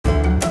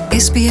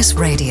SBS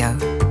Radio।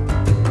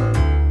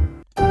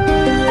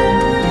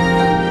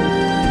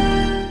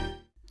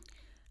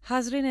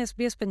 ਹਾਜ਼ਰੀਨ,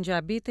 SBS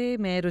Punjabi ਤੇ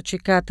ਮੈਂ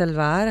ਰੁਚਿਕਾ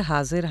ਤਲਵਾਰ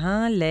ਹਾਜ਼ਰ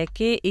ਹਾਂ ਲੈ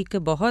ਕੇ ਇੱਕ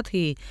ਬਹੁਤ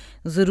ਹੀ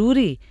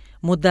ਜ਼ਰੂਰੀ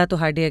ਮੁੱਦਾ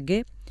ਤੁਹਾਡੇ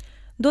ਅੱਗੇ।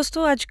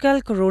 ਦੋਸਤੋ, ਅੱਜ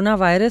ਕੱਲ੍ਹ ਕਰੋਨਾ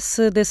ਵਾਇਰਸ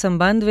ਦੇ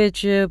ਸੰਬੰਧ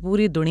ਵਿੱਚ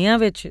ਪੂਰੀ ਦੁਨੀਆ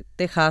ਵਿੱਚ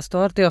ਅਤੇ ਖ਼ਾਸ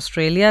ਤੌਰ 'ਤੇ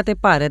ਆਸਟ੍ਰੇਲੀਆ ਅਤੇ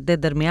ਭਾਰਤ ਦੇ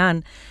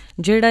ਦਰਮਿਆਨ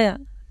ਜਿਹੜਾ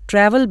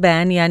ਟਰੈਵਲ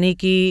ਬੈਨ ਯਾਨੀ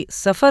ਕਿ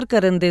ਸਫ਼ਰ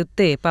ਕਰਨ ਦੇ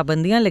ਉੱਤੇ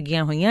ਪਾਬੰਦੀਆਂ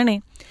ਲੱਗੀਆਂ ਹੋਈਆਂ ਨੇ,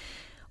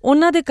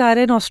 ਉਹਨਾਂ ਦੇ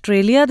ਕਾਰਨ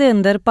ਆਸਟ੍ਰੇਲੀਆ ਦੇ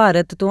ਅੰਦਰ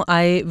ਭਾਰਤ ਤੋਂ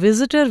ਆਏ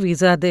ਵਿਜ਼ਿਟਰ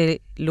ਵੀਜ਼ਾ ਦੇ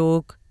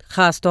ਲੋਕ,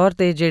 ਖ਼ਾਸ ਤੌਰ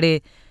 'ਤੇ ਜਿਹੜੇ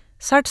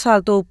 60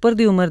 ਸਾਲ ਤੋਂ ਉੱਪਰ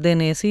ਦੀ ਉਮਰ ਦੇ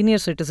ਨੇ, ਸੀਨੀਅਰ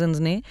ਸਿਟੀਜ਼ਨਸ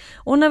ਨੇ,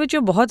 ਉਹਨਾਂ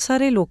ਵਿੱਚੋਂ ਬਹੁਤ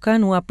ਸਾਰੇ ਲੋਕਾਂ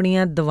ਨੂੰ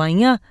ਆਪਣੀਆਂ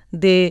ਦਵਾਈਆਂ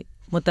ਦੇ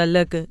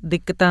ਮੁਤੱਲਕ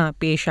ਦਿੱਕਤਾਂ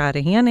ਪੇਸ਼ ਆ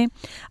ਰਹੀਆਂ ਨੇ।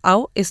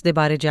 ਆਓ ਇਸ ਦੇ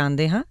ਬਾਰੇ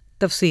ਜਾਣਦੇ ਹਾਂ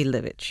ਤਫਸੀਲ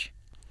ਦੇ ਵਿੱਚ।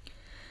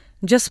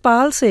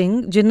 ਜਸਪਾਲ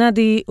ਸਿੰਘ, ਜਿਨ੍ਹਾਂ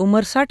ਦੀ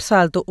ਉਮਰ 60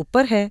 ਸਾਲ ਤੋਂ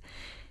ਉੱਪਰ ਹੈ,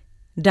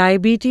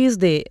 ਡਾਇਬੀਟੀਜ਼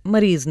ਦੇ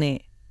ਮਰੀਜ਼ ਨੇ।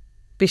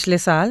 ਪਿਛਲੇ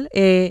ਸਾਲ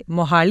ਇਹ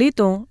ਮੋਹਾਲੀ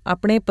ਤੋਂ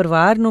ਆਪਣੇ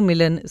ਪਰਿਵਾਰ ਨੂੰ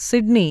ਮਿਲਣ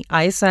ਸਿਡਨੀ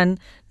ਆਏ ਸਨ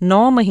 9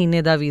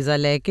 ਮਹੀਨੇ ਦਾ ਵੀਜ਼ਾ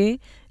ਲੈ ਕੇ,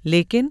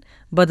 ਲੇਕਿਨ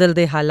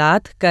ਬਦਲਦੇ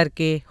ਹਾਲਾਤ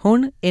ਕਰਕੇ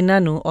ਹੁਣ ਇਹਨਾਂ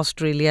ਨੂੰ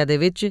ਆਸਟ੍ਰੇਲੀਆ ਦੇ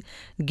ਵਿੱਚ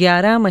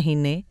 11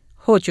 ਮਹੀਨੇ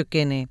ਹੋ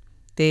ਚੁੱਕੇ ਨੇ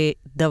ਅਤੇ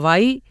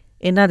ਦਵਾਈ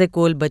ਇਹਨਾਂ ਦੇ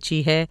ਕੋਲ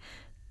ਬਚੀ ਹੈ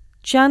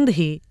ਚੰਦ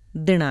ਹੀ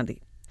ਦਿਨਾਂ ਦੀ।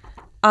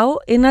 ਆਓ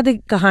ਇਹਨਾਂ ਦੀ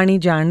ਕਹਾਣੀ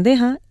ਜਾਣਦੇ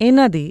ਹਾਂ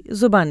ਇਹਨਾਂ ਦੀ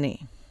ਜ਼ੁਬਾਨੀ।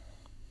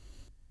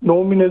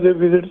 9 ਮਹੀਨੇ ਦੇ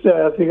ਵਿਜ਼ਿਟ 'ਤੇ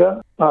ਆਇਆ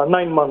ਸੀਗਾ,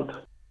 9 ਮੰਥ,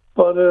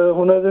 ਪਰ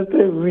ਹੁਣ ਇਹਦੇ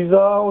 'ਤੇ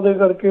ਵੀਜ਼ਾ ਉਹਦੇ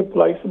ਕਰਕੇ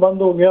ਫਲਾਈਟਸ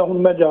ਬੰਦ ਹੋ ਗਿਆ। ਹੁਣ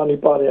ਮੈਂ ਜਾ ਨਹੀਂ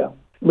ਪਾ ਰਿਹਾ,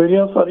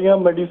 ਮੇਰੀਆਂ ਸਾਰੀਆਂ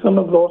ਮੈਡੀਸਨ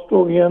ਲੋਸਟ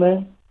ਹੋ ਗਈਆਂ ਨੇ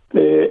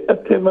ਅਤੇ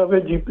ਇੱਥੇ ਮੈਂ ਫਿਰ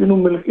GP ਨੂੰ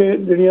ਮਿਲ ਕੇ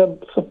ਜਿਹੜੀਆਂ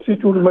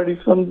ਸਬਸਟੀਟਿਊਟ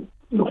ਮੈਡੀਸਨ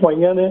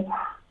ਲਿਖਵਾਈਆਂ ਨੇ,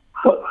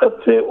 ਪਰ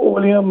ਇੱਥੇ ਉਹ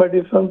ਵਾਲੀਆਂ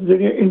ਮੈਡੀਸਨ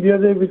ਜਿਹੜੀਆਂ ਇੰਡੀਆ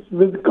ਦੇ ਵਿੱਚ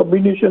ਵਿਦ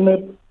ਕੰਬੀਨੇਸ਼ਨ ਹੈ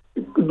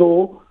 1-2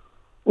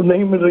 ਉਹ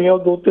ਨਹੀਂ ਮਿਲ ਰਹੀਆਂ। ਉਹ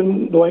 2-3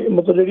 ਦਵਾਈ,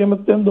 ਮਤਲਬ ਜਿਹੜੀਆਂ ਮੈਂ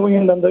 3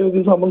 ਦਵਾਈਆਂ ਲੈਂਦਾ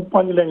ਉਹਦੀ ਸਾਨੂੰ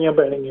 5 ਲੈਣੀਆਂ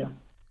ਪੈਣਗੀਆਂ,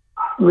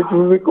 which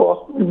will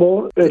cost me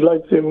more, a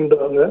life-saving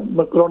drug ਹੈ।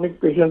 ਮੈਂ chronic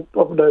patient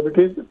of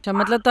diabetes। ਅੱਛਾ,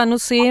 ਮਤਲਬ ਤੁਹਾਨੂੰ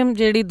ਸੇਮ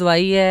ਜਿਹੜੀ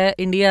ਦਵਾਈ ਹੈ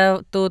ਇੰਡੀਆ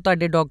ਤੋਂ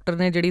ਤੁਹਾਡੇ ਡਾਕਟਰ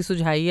ਨੇ ਜਿਹੜੀ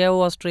ਸੁਝਾਈ ਹੈ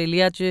ਉਹ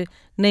ਆਸਟ੍ਰੇਲੀਆ 'ਚ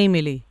ਨਹੀਂ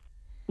ਮਿਲੀ?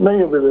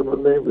 ਨਹੀਂ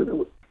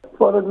ਅਵੇਲੇਬਲ।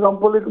 ਫॉर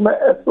ਐਗਜ਼ਾਮਪਲ, ਇੱਕ ਮੈਂ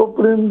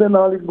ਐਸੋਪ੍ਰਿਨ ਦੇ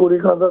ਨਾਲ ਇੱਕ ਗੋਲੀ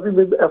ਖਾਂਦਾ ਸੀ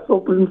ਵਿਦ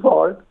ਐਸੋਪ੍ਰਿਨ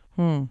ਸਾਲਟ,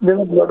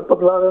 ਜਿਹਦਾ ਬਲੱਡ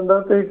ਪਤਲਾ ਰਹਿੰਦਾ,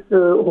 ਤੇ ਇੱਕ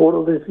ਹੋਰ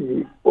ਉਹਦੀ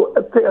ਸੀ, ਉਹ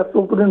ਇੱਥੇ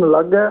ਐਸੋਪ੍ਰਿਨ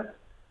ਅਲੱਗ ਹੈ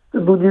ਤੇ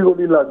ਦੂਜੀ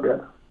ਗੋਲੀ ਅਲੱਗ ਹੈ।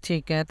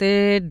 ਠੀਕ ਹੈ।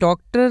 ਤੇ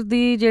ਡਾਕਟਰ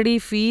ਦੀ ਜਿਹੜੀ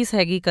ਫੀਸ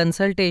ਹੈਗੀ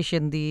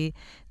ਕੰਸਲਟੇਸ਼ਨ ਦੀ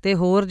ਤੇ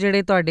ਹੋਰ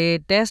ਜਿਹੜੇ ਤੁਹਾਡੇ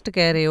ਟੈਸਟ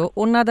ਕਹਿ ਰਹੇ ਹੋ,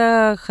 ਉਹਨਾਂ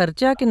ਦਾ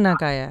ਖਰਚਾ ਕਿੰਨਾ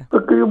ਕੁ ਆਇਆ?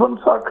 ਤਕਰੀਬਨ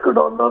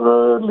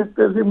 $60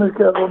 ਲਿੱਤੇ ਸੀ ਮੇਰੇ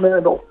ਖਿਆਲ ਉਹਨੇ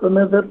ਡਾਕਟਰ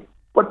ਨੇ, ਫਿਰ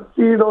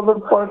 $25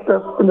 ਪਰ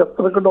ਟੈਸਟ,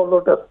 $75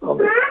 ਟੈਸਟ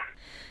ਆਉਂਦੇ।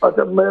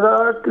 ਅੱਛਾ, ਮੇਰਾ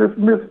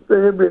ਕ੍ਰਿਸਮਿਸ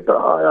ਤੇ ਬੇਟਾ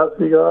ਆਇਆ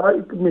ਸੀਗਾ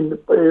 1 ਮਹੀਨੇ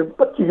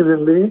 25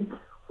 ਦਿਨ ਲਈ,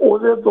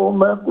 ਉਹਦੇ ਤੋਂ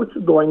ਮੈਂ ਕੁਝ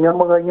ਦਵਾਈਆਂ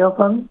ਮੰਗਾਈਆਂ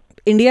ਸਨ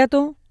ਇੰਡੀਆ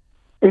ਤੋਂ।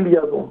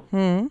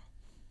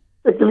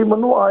 ਐਕਚੁਅਲੀ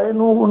ਮੈਨੂੰ ਆਏ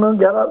ਨੂੰ ਹੁਣ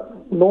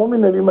 9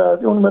 ਮਹੀਨੇ ਲਈ ਮੈਂ ਆਇਆ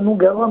ਸੀ, ਹੁਣ ਮੈਨੂੰ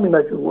 11ਵਾਂ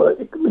ਮਹੀਨਾ ਸ਼ੁਰੂ ਹੋਇਆ।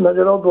 1 ਮਹੀਨਾ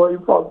ਜਿਹੜਾ ਉਹ ਦਵਾਈ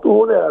ਫਾਲਤੂ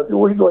ਹੋ ਰਿਹਾ ਸੀ,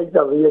 ਉਹੀ ਦਵਾਈ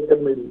ਚੱਲ ਰਹੀ ਹੈ ਅੱਗੇ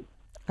ਮੇਰੀ।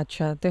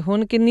 ਅੱਛਾ, ਤੇ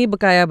ਹੁਣ ਕਿੰਨੀ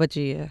ਬਕਾਇਆ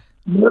ਬਚੀ ਹੈ?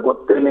 ਮੇਰੇ ਕੋਲ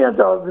 3 ਜਾਂ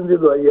 4 ਦਿਨ ਦੀ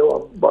ਦਵਾਈ ਹੈ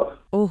ਬਸ।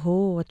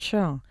 ਓਹੋ,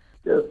 ਅੱਛਾ।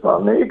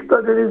 ਸਾਹਮਣੇ ਇੱਕ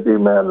ਤਾਂ ਜਿਹੜੀ ਸੀ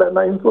ਮੈਂ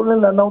ਲੈਣਾ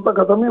ਇਨਸੂਲਿਨ ਲੈਣਾ, ਉਹ ਤਾਂ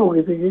ਖਤਮ ਹੀ ਹੋ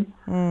ਗਈ ਸੀਗੀ,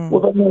 ਉਹ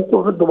ਤਾਂ ਮੈਂ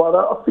ਫਿਰ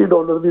ਦੁਬਾਰਾ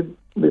 $80 ਦੀ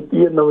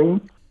ਦਿੱਤੀ ਹੈ ਨਵੀਂ।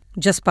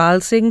 ਜਸਪਾਲ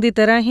ਸਿੰਘ ਦੀ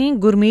ਤਰ੍ਹਾਂ ਹੀ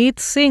ਗੁਰਮੀਤ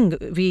ਸਿੰਘ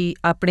ਵੀ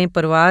ਆਪਣੇ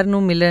ਪਰਿਵਾਰ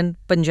ਨੂੰ ਮਿਲਣ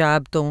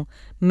ਪੰਜਾਬ ਤੋਂ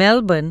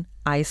ਮੈਲਬਰਨ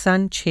ਆਏ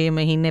ਸਨ 6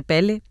 ਮਹੀਨੇ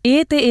ਪਹਿਲੇ।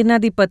 ਇਹ ਤੇ ਇਹਨਾਂ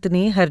ਦੀ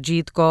ਪਤਨੀ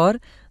ਹਰਜੀਤ ਕੌਰ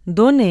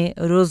ਦੋਨੇ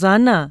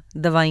ਰੋਜ਼ਾਨਾ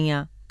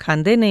ਦਵਾਈਆਂ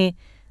ਖਾਂਦੇ ਨੇ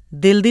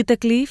ਦਿਲ ਦੀ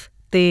ਤਕਲੀਫ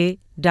ਤੇ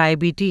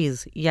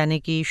ਡਾਇਬੀਟੀਜ਼ ਯਾਨੀ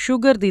ਕਿ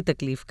ਸ਼ੂਗਰ ਦੀ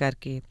ਤਕਲੀਫ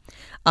ਕਰਕੇ।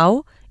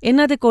 ਆਓ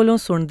ਇਹਨਾਂ ਦੇ ਕੋਲੋਂ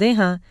ਸੁਣਦੇ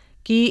ਹਾਂ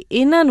ਕਿ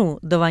ਇਹਨਾਂ ਨੂੰ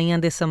ਦਵਾਈਆਂ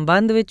ਦੇ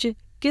ਸੰਬੰਧ ਵਿੱਚ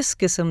ਕਿਸ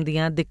ਕਿਸਮ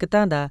ਦੀਆਂ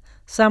ਦਿੱਕਤਾਂ ਦਾ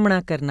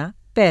ਸਾਹਮਣਾ ਕਰਨਾ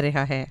ਪੈ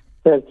ਰਿਹਾ ਹੈ।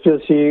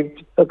 ਅਸੀਂ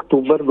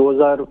ਅਕਤੂਬਰ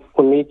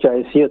 2019 ਚ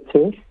ਆਏ ਸੀ ਇੱਥੇ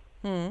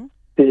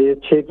ਤੇ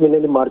 6 ਮਹੀਨੇ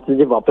ਦੀ ਮਾਰਚ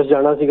 'ਚ ਵਾਪਸ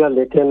ਜਾਣਾ ਸੀਗਾ,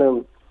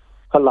 ਲੇਕਿਨ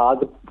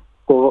ਹਾਲਾਤ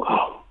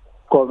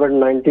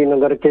COVID-19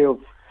 ਕਰਕੇ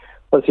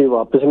ਅਸੀਂ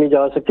ਵਾਪਸ ਨਹੀਂ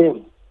ਜਾ ਸਕੇ।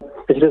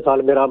 ਪਿਛਲੇ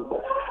ਸਾਲ ਮੇਰਾ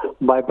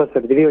ਬਾਈਪਾਸ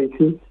ਸਰਜਰੀ ਹੋਈ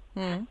ਸੀ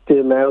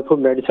ਤੇ ਮੈਂ ਉੱਥੋਂ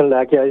ਮੈਡੀਸਨ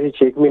ਲੈ ਕੇ ਆਈ ਸੀ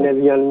 6 ਮਹੀਨੇ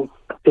ਦੀਆਂ,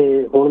 ਤੇ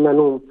ਹੁਣ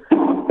ਮੈਨੂੰ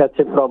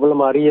ਇੱਥੇ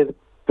ਪ੍ਰੋਬਲਮ ਆ ਰਹੀ ਹੈ।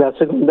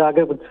 ਵੈਸੇ ਹੁੰਦਾ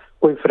ਕਿ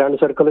ਕੋਈ ਫਰੈਂਡ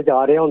ਸਰਕਲ 'ਚ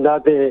ਆ ਰਿਹਾ ਹੁੰਦਾ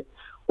ਤੇ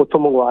ਉੱਥੋਂ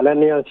ਮੰਗਵਾ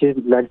ਲੈਂਦੇ ਹਾਂ, ਅਸੀਂ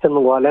ਮੈਡੀਸਨ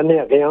ਮੰਗਵਾ ਲੈਂਦੇ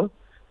ਹੈਗੇ ਹਾਂ,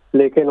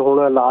 ਲੇਕਿਨ ਹੁਣ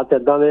ਹਾਲਾਤ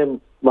ਇੱਦਾਂ ਦੇ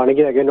ਬਣ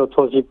ਗਏ ਹੈਗੇ ਨੇ,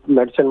 ਉੱਥੋਂ ਅਸੀਂ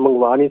ਮੈਡੀਸਨ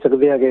ਮੰਗਵਾ ਨਹੀਂ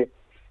ਸਕਦੇ ਹੈਗੇ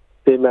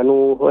ਤੇ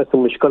ਮੈਨੂੰ ਇਸ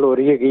ਮੁਸ਼ਕਿਲ ਹੋ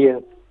ਰਹੀ ਹੈਗੀ ਹੈ।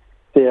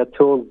 ਤੇ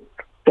ਇੱਥੋਂ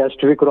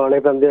ਟੈਸਟ ਵੀ ਕਰਵਾਉਣੇ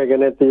ਪੈਂਦੇ ਹੈਗੇ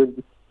ਨੇ ਤੇ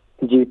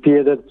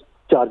GPA ਦੇ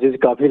ਚਾਰਜਿਸ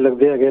ਕਾਫੀ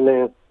ਲੱਗਦੇ ਹੈਗੇ ਨੇ,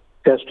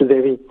 ਟੈਸਟ ਦੇ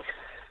ਵੀ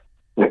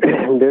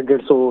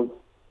 150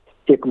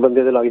 ਇੱਕ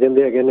ਬੰਦੇ ਦੇ ਲੱਗ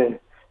ਜਾਂਦੇ ਹੈਗੇ ਨੇ।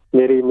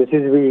 ਮੇਰੀ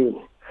ਮਿਸਿਸ ਵੀ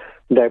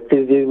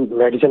ਡਾਇਬਟੀਜ਼ ਦੀ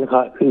ਮੈਡੀਸਨ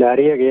ਲੈ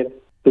ਰਹੀ ਹੈਗੇ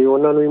ਤੇ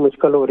ਉਹਨਾਂ ਨੂੰ ਵੀ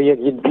ਮੁਸ਼ਕਿਲ ਹੋ ਰਹੀ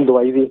ਹੈਗੀ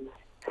ਦਵਾਈ ਦੀ।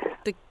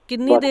 ਤੇ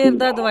ਕਿੰਨੀ ਦੇਰ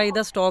ਦਾ ਦਵਾਈ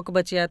ਦਾ ਸਟਾਕ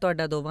ਬਚਿਆ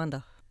ਤੁਹਾਡਾ ਦੋਵਾਂ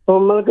ਦਾ?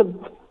 ਮਤਲਬ ਕਿ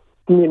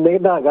ਮਹੀਨੇ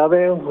ਦਾ ਹੈਗਾ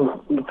ਵੇ,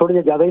 ਥੋੜ੍ਹੇ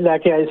ਜਿਹੇ ਜ਼ਿਆਦਾ ਹੀ ਲੈ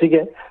ਕੇ ਆਏ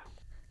ਸੀਗੇ।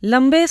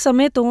 ਲੰਬੇ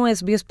ਸਮੇਂ ਤੋਂ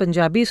SBS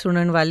ਪੰਜਾਬੀ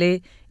ਸੁਣਨ ਵਾਲੇ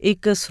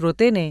ਇੱਕ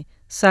ਸਰੋਤੇ ਨੇ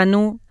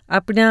ਸਾਨੂੰ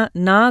ਆਪਣਾ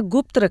ਨਾਂ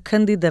ਗੁਪਤ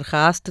ਰੱਖਣ ਦੀ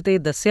ਦਰਖਾਸਤ 'ਤੇ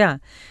ਦੱਸਿਆ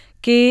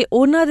ਕਿ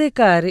ਉਹਨਾਂ ਦੇ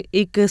ਘਰ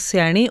ਇੱਕ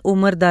ਸਿਆਣੀ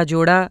ਉਮਰ ਦਾ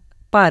ਜੋੜਾ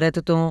ਭਾਰਤ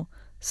ਤੋਂ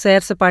ਸੈਰ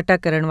ਸਪਾਟਾ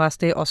ਕਰਨ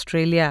ਵਾਸਤੇ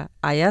ਆਸਟ੍ਰੇਲੀਆ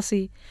ਆਇਆ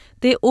ਸੀ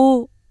ਤੇ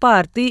ਉਹ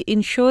ਭਾਰਤੀ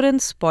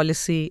ਇੰਸ਼ੋਰੈਂਸ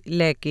ਪਾਲਿਸੀ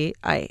ਲੈ ਕੇ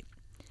ਆਏ।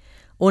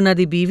 ਉਹਨਾਂ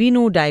ਦੀ ਬੀਵੀ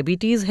ਨੂੰ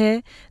ਡਾਇਬੀਟੀਜ਼ ਹੈ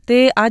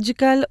ਅਤੇ ਅੱਜ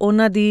ਕੱਲ੍ਹ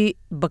ਉਹਨਾਂ ਦੀ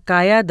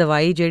ਬਕਾਇਆ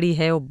ਦਵਾਈ ਜਿਹੜੀ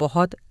ਹੈ ਉਹ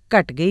ਬਹੁਤ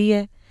ਘਟ ਗਈ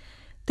ਹੈ।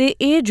 ਅਤੇ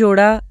ਇਹ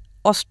ਜੋੜਾ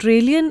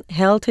ਆਸਟ੍ਰੇਲੀਅਨ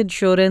ਹੈਲਥ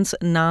ਇੰਸ਼ੋਰੈਂਸ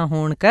ਨਾ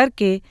ਹੋਣ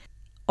ਕਰਕੇ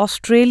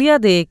ਆਸਟ੍ਰੇਲੀਆ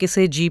ਦੇ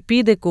ਕਿਸੇ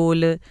GP ਦੇ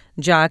ਕੋਲ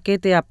ਜਾ ਕੇ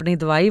ਅਤੇ ਆਪਣੀ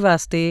ਦਵਾਈ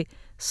ਵਾਸਤੇ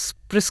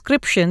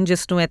ਪ੍ਰਿਸਕ੍ਰਿਪਸ਼ਨ,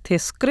 ਜਿਸ ਨੂੰ ਇੱਥੇ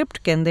ਸਕ੍ਰਿਪਟ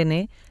ਕਹਿੰਦੇ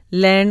ਨੇ,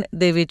 ਲੈਣ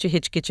ਦੇ ਵਿੱਚ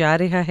ਹਿਚਕਿਚਾ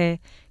ਰਿਹਾ ਹੈ,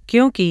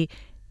 ਕਿਉਂਕਿ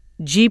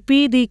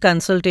GP ਦੀ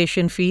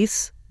ਕੰਸਲਟੇਸ਼ਨ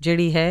ਫੀਸ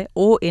ਜਿਹੜੀ ਹੈ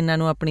ਉਹ ਇਹਨਾਂ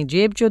ਨੂੰ ਆਪਣੀ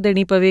ਜੇਬ 'ਚੋਂ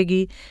ਦੇਣੀ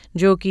ਪਵੇਗੀ,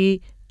 ਜੋ ਕਿ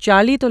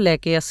 $40 ਤੋਂ ਲੈ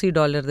ਕੇ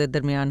 $80 ਦੇ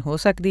ਦਰਮਿਆਨ ਹੋ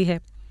ਸਕਦੀ ਹੈ।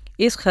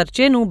 ਇਸ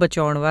ਖਰਚੇ ਨੂੰ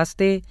ਬਚਾਉਣ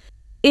ਵਾਸਤੇ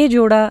ਇਹ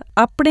ਜੋੜਾ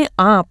ਆਪਣੇ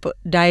ਆਪ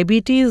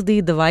ਡਾਇਬੀਟੀਜ਼ ਦੀ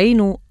ਦਵਾਈ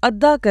ਨੂੰ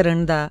ਅੱਧਾ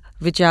ਕਰਨ ਦਾ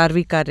ਵਿਚਾਰ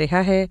ਵੀ ਕਰ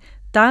ਰਿਹਾ ਹੈ,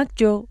 ਤਾਂ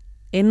ਜੋ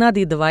ਇਹਨਾਂ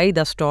ਦੀ ਦਵਾਈ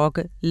ਦਾ ਸਟਾਕ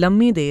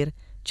ਲੰਮੀ ਦੇਰ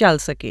ਚੱਲ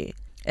ਸਕੇ।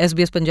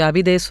 SBS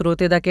ਪੰਜਾਬੀ ਦੇ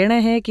ਸਰੋਤੇ ਦਾ ਕਹਿਣਾ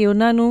ਹੈ ਕਿ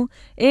ਉਹਨਾਂ ਨੂੰ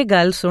ਇਹ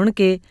ਗੱਲ ਸੁਣ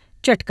ਕੇ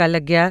ਝਟਕਾ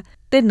ਲੱਗਿਆ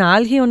ਅਤੇ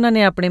ਨਾਲ ਹੀ ਉਹਨਾਂ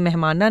ਨੇ ਆਪਣੇ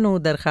ਮਹਿਮਾਨਾਂ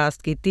ਨੂੰ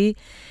ਦਰਖਾਸਤ ਕੀਤੀ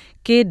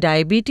ਕਿ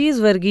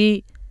ਡਾਇਬੀਟੀਜ਼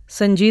ਵਰਗੀ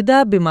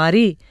ਸੰਜੀਦਾ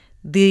ਬਿਮਾਰੀ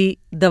ਦੀ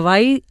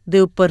ਦਵਾਈ ਦੇ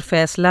ਉੱਪਰ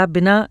ਫੈਸਲਾ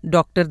ਬਿਨਾਂ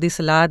ਡਾਕਟਰ ਦੀ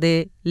ਸਲਾਹ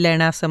ਦੇ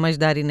ਲੈਣਾ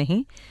ਸਮਝਦਾਰੀ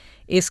ਨਹੀਂ।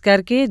 ਇਸ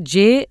ਕਰਕੇ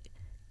ਜੇ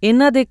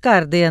ਇਹਨਾਂ ਦੇ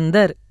ਘਰ ਦੇ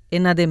ਅੰਦਰ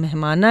ਇਹਨਾਂ ਦੇ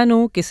ਮਹਿਮਾਨਾਂ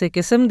ਨੂੰ ਕਿਸੇ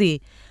ਕਿਸਮ ਦੀ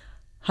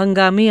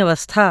ਹੰਗਾਮੀ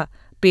ਅਵਸਥਾ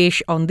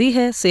ਪੇਸ਼ ਆਉਂਦੀ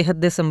ਹੈ ਸਿਹਤ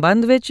ਦੇ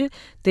ਸੰਬੰਧ ਵਿੱਚ,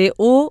 ਅਤੇ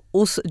ਉਹ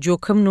ਉਸ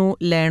ਜੋਖਮ ਨੂੰ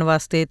ਲੈਣ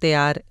ਵਾਸਤੇ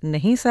ਤਿਆਰ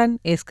ਨਹੀਂ ਸਨ।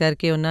 ਇਸ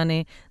ਕਰਕੇ ਉਹਨਾਂ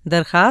ਨੇ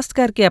ਦਰਖਾਸਤ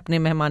ਕਰਕੇ ਆਪਣੇ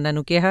ਮਹਿਮਾਨਾਂ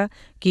ਨੂੰ ਕਿਹਾ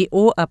ਕਿ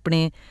ਉਹ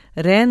ਆਪਣੇ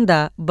ਰਹਿਣ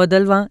ਦਾ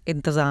ਬਦਲਵਾਂ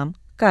ਇੰਤਜ਼ਾਮ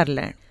ਕਰ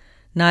ਲੈਣ।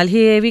 ਨਾਲ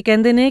ਹੀ ਇਹ ਵੀ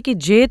ਕਹਿੰਦੇ ਨੇ ਕਿ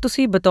ਜੇ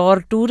ਤੁਸੀਂ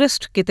ਬਤੌਰ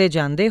ਟੂਰਿਸਟ ਕਿਤੇ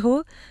ਜਾਂਦੇ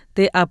ਹੋ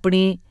ਤਾਂ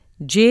ਆਪਣੀ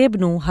ਜੇਬ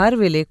ਨੂੰ ਹਰ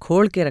ਵੇਲੇ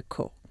ਖੋਲ੍ਹ ਕੇ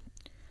ਰੱਖੋ।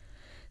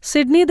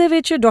 ਸਿਡਨੀ ਦੇ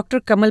ਵਿੱਚ ਡਾਕਟਰ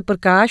ਕਮਲ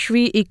ਪ੍ਰਕਾਸ਼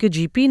ਵੀ ਇੱਕ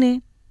GP ਨੇ।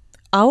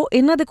 ਆਓ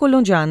ਇਹਨਾਂ ਦੇ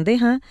ਕੋਲੋਂ ਜਾਣਦੇ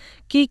ਹਾਂ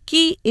ਕਿ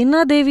ਕੀ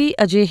ਇਹਨਾਂ ਦੇ ਵੀ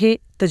ਅਜਿਹੇ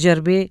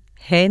ਤਜਰਬੇ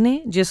ਹੈ ਨੇ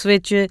ਜਿਸ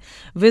ਵਿੱਚ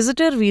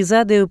ਵਿਜ਼ਿਟਰ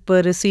ਵੀਜ਼ਾ ਦੇ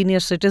ਉੱਪਰ ਸੀਨੀਅਰ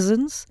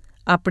ਸਿਟੀਜ਼ਨਸ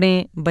ਆਪਣੇ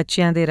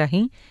ਬੱਚਿਆਂ ਦੇ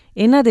ਰਾਹੀਂ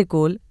ਇਹਨਾਂ ਦੇ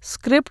ਕੋਲ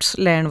ਸਕ੍ਰਿਪਟਸ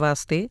ਲੈਣ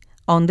ਵਾਸਤੇ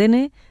ਆਉਂਦੇ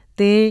ਨੇ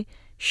ਅਤੇ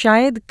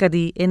ਸ਼ਾਇਦ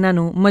ਕਦੀ ਇਹਨਾਂ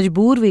ਨੂੰ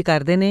ਮਜਬੂਰ ਵੀ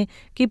ਕਰਦੇ ਨੇ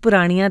ਕਿ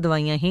ਪੁਰਾਣੀਆਂ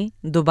ਦਵਾਈਆਂ ਹੀ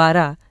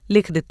ਦੁਬਾਰਾ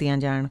ਲਿਖ ਦਿੱਤੀਆਂ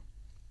ਜਾਣ।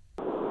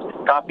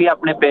 ਕਾਫੀ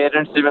ਆਪਣੇ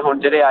ਪੇਰੈਂਟਸ ਜਿਵੇਂ ਹੁਣ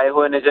ਜਿਹੜੇ ਆਏ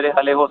ਹੋਏ ਨੇ, ਜਿਹੜੇ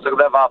ਹਲੇ ਹੋ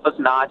ਸਕਦਾ ਵਾਪਸ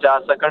ਨਾ ਜਾ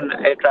ਸਕਣ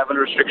ਇਹ ਟਰੈਵਲ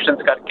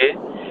ਰਿਸਟ੍ਰਿਕਸ਼ਨਸ ਕਰਕੇ,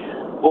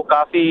 ਉਹ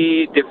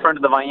ਕਾਫੀ ਡਿਫਰੈਂਟ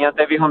ਦਵਾਈਆਂ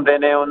ਤੇ ਵੀ ਹੁੰਦੇ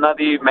ਨੇ, ਉਹਨਾਂ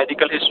ਦੀ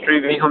ਮੈਡੀਕਲ ਹਿਸਟਰੀ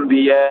ਵੀ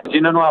ਹੁੰਦੀ ਹੈ,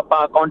 ਜਿਨ੍ਹਾਂ ਨੂੰ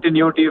ਆਪਾਂ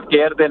ਕੰਟੀਨਿਊਟੀ ਆਫ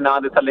ਕੇਅਰ ਦੇ ਨਾਂ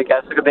ਦੇ ਥੱਲੇ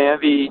ਕਹਿ ਸਕਦੇ ਹਾਂ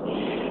ਵੀ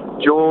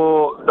ਜੋ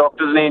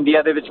ਡਾਕਟਰਸ ਨੇ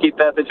ਇੰਡੀਆ ਦੇ ਵਿੱਚ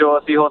ਕੀਤਾ ਤੇ ਜੋ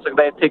ਅਸੀਂ ਹੋ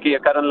ਸਕਦਾ ਇੱਥੇ ਕੀ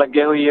ਕਰਨ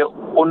ਲੱਗੇ ਹੋਈਏ,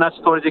 ਉਹਨਾਂ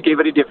 'ਚ ਥੋੜ੍ਹੇ ਜਿਹੇ ਕਈ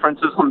ਵਾਰੀ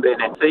ਡਿਫਰੈਂਸਿਸ ਹੁੰਦੇ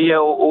ਨੇ। ਸਹੀ ਹੈ,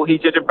 ਉਹੀ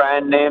ਜਿਹੜੇ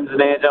ਬ੍ਰਾਂਡ ਨੇਮਸ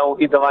ਨੇ ਜਾਂ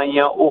ਉਹੀ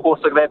ਦਵਾਈਆਂ ਉਹ ਹੋ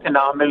ਸਕਦਾ ਇੱਥੇ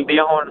ਨਾ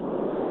ਮਿਲਦੀਆਂ ਹੋਣ,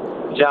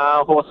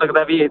 ਜਾਂ ਹੋ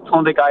ਸਕਦਾ ਵੀ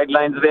ਇੱਥੋਂ ਦੇ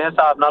ਗਾਈਡਲਾਈਨਸ ਦੇ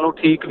ਹਿਸਾਬ ਨਾਲ ਉਹ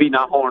ਠੀਕ ਵੀ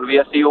ਨਾ ਹੋਣ,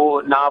 ਵੀ ਅਸੀਂ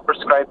ਉਹ ਨਾ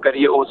ਪ੍ਰਸਕ੍ਰਾਈਬ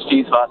ਕਰੀਏ ਉਸ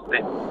ਚੀਜ਼ ਵਾਸਤੇ।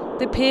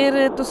 ਅਤੇ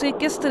ਫਿਰ ਤੁਸੀਂ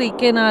ਕਿਸ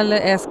ਤਰੀਕੇ ਨਾਲ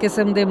ਇਸ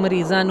ਕਿਸਮ ਦੇ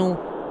ਮਰੀਜ਼ਾਂ ਨੂੰ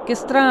ਕਿਸ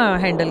ਤਰ੍ਹਾਂ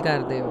ਹੈਂਡਲ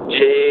ਕਰਦੇ ਹੋ?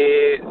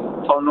 ਜੇ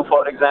ਤੁਹਾਨੂੰ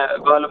ਫੋਰ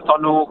ਐਗਜ਼ਾਮਪਲ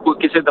ਤੁਹਾਨੂੰ ਕੋਈ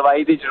ਕਿਸੇ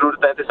ਦਵਾਈ ਦੀ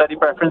ਜ਼ਰੂਰਤ ਹੈ ਤੇ ਸਾਡੀ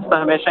ਪ੍ਰੈਫਰੈਂਸ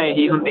ਤਾਂ ਹਮੇਸ਼ਾ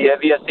ਇਹੀ ਹੁੰਦੀ ਹੈ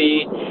ਵੀ ਅਸੀਂ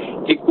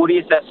ਇੱਕ ਪੂਰੀ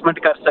ਅਸੈਸਮੈਂਟ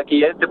ਕਰ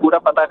ਸਕੀਏ ਤੇ ਪੂਰਾ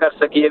ਪਤਾ ਕਰ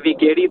ਸਕੀਏ ਵੀ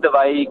ਕਿਹੜੀ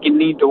ਦਵਾਈ,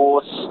 ਕਿੰਨੀ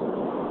ਡੋਸ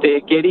ਤੇ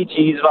ਕਿਹੜੀ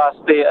ਚੀਜ਼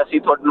ਵਾਸਤੇ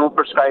ਅਸੀਂ ਤੁਹਾਨੂੰ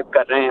ਪ੍ਰਸਕ੍ਰਾਈਬ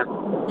ਕਰ ਰਹੇ ਹਾਂ।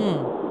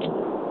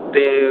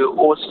 ਤੇ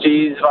ਉਸ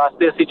ਚੀਜ਼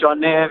ਵਾਸਤੇ ਅਸੀਂ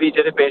ਚਾਹੁੰਦੇ ਹਾਂ ਵੀ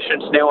ਜਿਹੜੇ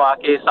ਪੇਸ਼ੈਂਟਸ ਨੇ ਉਹ ਆ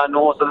ਕੇ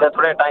ਸਾਨੂੰ ਹੋ ਸਕਦਾ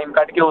ਥੋੜ੍ਹਾ ਟਾਈਮ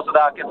ਕੱਢ ਕੇ ਹੋ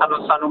ਸਕਦਾ ਆ ਕੇ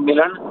ਸਾਨੂੰ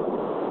ਮਿਲਣ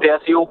ਤੇ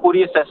ਅਸੀਂ ਉਹ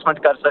ਪੂਰੀ ਅਸੈਸਮੈਂਟ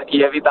ਕਰ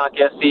ਸਕੀਏ ਵੀ ਤਾਂ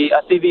ਕਿ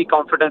ਅਸੀਂ ਵੀ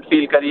ਕੰਫੀਡੈਂਟ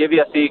ਫੀਲ ਕਰੀਏ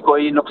ਵੀ ਅਸੀਂ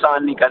ਕੋਈ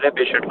ਨੁਕਸਾਨ ਨਹੀਂ ਕਰ ਰਹੇ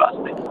ਪੇਸ਼ੈਂਟ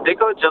ਵਾਸਤੇ।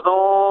 ਦੇਖੋ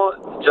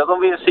ਜਦੋਂ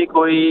ਵੀ ਅਸੀਂ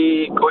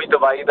ਕੋਈ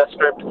ਦਵਾਈ ਦਾ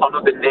ਸਕ੍ਰਿਪਟ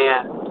ਤੁਹਾਨੂੰ ਦਿੰਦੇ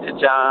ਹਾਂ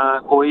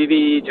ਜਾਂ ਕੋਈ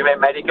ਵੀ ਜਿਵੇਂ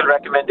ਮੈਡੀਕਲ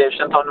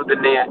ਰੈਕਮੈਂਡੇਸ਼ਨ ਤੁਹਾਨੂੰ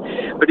ਦਿੰਦੇ ਹਾਂ,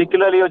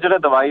 ਪਰਟੀਕੁਲਰਲੀ ਉਹ ਜਿਹੜਾ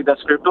ਦਵਾਈ ਦਾ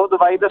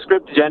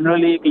ਸਕ੍ਰਿਪਟ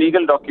ਜਨਰਲੀ ਇੱਕ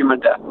ਲੀਗਲ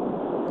ਡਾਕੂਮੈਂਟ ਹੈ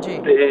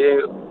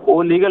ਤੇ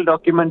ਉਹ ਲੀਗਲ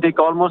ਡਾਕੂਮੈਂਟ ਇੱਕ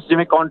ਆਲਮੋਸਟ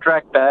ਜਿਵੇਂ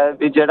ਕੰਟਰੈਕਟ ਹੈ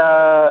ਵੀ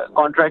ਜਿਹੜਾ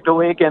ਕੰਟਰੈਕਟ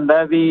ਉਹ ਇਹ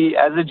ਕਹਿੰਦਾ ਵੀ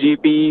ਐਜ਼ ਅ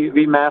GP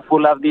ਵੀ ਮੈਂ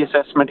ਫੁੱਲ ਆਪਦੀ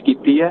ਅਸੈਸਮੈਂਟ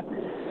ਕੀਤੀ ਹੈ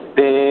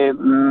ਤੇ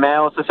ਮੈਂ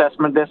ਉਸ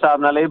ਅਸੈਸਮੈਂਟ ਦੇ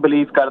ਹਿਸਾਬ ਨਾਲ ਇਹ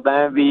ਬਿਲੀਵ ਕਰਦਾ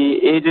ਹਾਂ ਵੀ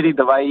ਇਹ ਜਿਹੜੀ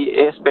ਦਵਾਈ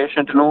ਇਸ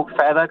ਪੇਸ਼ੈਂਟ ਨੂੰ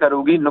ਫਾਇਦਾ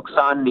ਕਰੂਗੀ,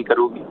 ਨੁਕਸਾਨ ਨਹੀਂ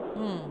ਕਰੂਗੀ।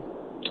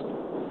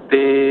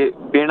 ਤੇ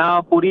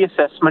ਬਿਨਾਂ ਪੂਰੀ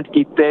ਅਸੈਸਮੈਂਟ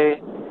ਕੀਤੇ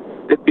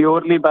ਤੇ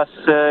ਪਿਓਰਲੀ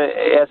ਬਸ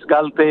ਇਸ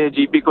ਗੱਲ ਤੇ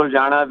GP ਕੋਲ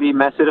ਜਾਣਾ ਵੀ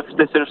ਮੈਂ ਸਿਰਫ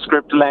ਤੇ ਸਿਰਫ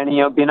ਸਕ੍ਰਿਪਟ ਲੈਣੀ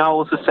ਹੈ ਬਿਨਾਂ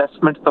ਉਸ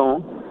ਅਸੈਸਮੈਂਟ ਤੋਂ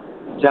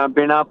ਜਾਂ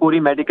ਬਿਨਾਂ ਪੂਰੀ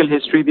ਮੈਡੀਕਲ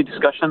ਹਿਸਟਰੀ ਦੀ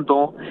ਡਿਸਕਸ਼ਨ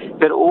ਤੋਂ,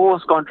 ਫਿਰ ਉਹ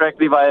ਉਸ ਕੰਟਰੈਕਟ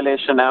ਦੀ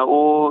ਵਾਇਓਲੇਸ਼ਨ ਹੈ।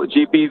 ਉਹ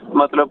GP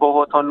ਮਤਲਬ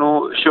ਉਹ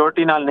ਤੁਹਾਨੂੰ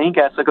ਸ਼ੋਰਟੀ ਨਾਲ ਨਹੀਂ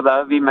ਕਹਿ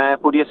ਸਕਦਾ ਵੀ ਮੈਂ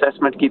ਪੂਰੀ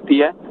ਅਸੈਸਮੈਂਟ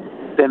ਕੀਤੀ ਹੈ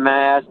ਤੇ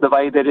ਮੈਂ ਇਸ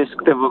ਦਵਾਈ ਦੇ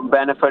ਰਿਸਕ ਤੇ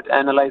ਬੈਨੀਫਿਟ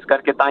ਐਨਾਲਾਈਜ਼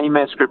ਕਰਕੇ ਤਾਂ ਹੀ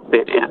ਮੈਂ ਸਕ੍ਰਿਪਟ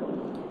ਦੇ ਰਿਹਾ।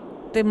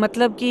 ਤੇ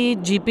ਮਤਲਬ ਕਿ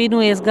GP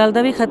ਨੂੰ ਇਸ ਗੱਲ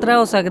ਦਾ ਵੀ ਖਤਰਾ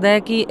ਹੋ ਸਕਦਾ ਹੈ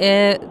ਕਿ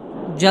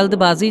ਇਹ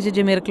ਜਲਦਬਾਜ਼ੀ 'ਚ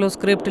ਜੇ ਮੇਰੇ ਕੋਲੋਂ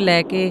ਸਕ੍ਰਿਪਟ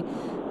ਲੈ ਕੇ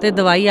ਤੇ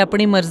ਦਵਾਈ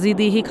ਆਪਣੀ ਮਰਜ਼ੀ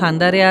ਦੀ ਹੀ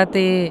ਖਾਂਦਾ ਰਿਹਾ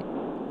ਤੇ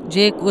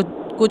ਜੇ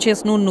ਕੁਛ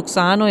ਇਸ ਨੂੰ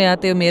ਨੁਕਸਾਨ ਹੋਇਆ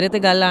ਤੇ ਮੇਰੇ ਤੇ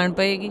ਗੱਲ ਆਣ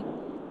ਪਏਗੀ।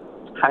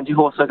 ਹਾਂਜੀ,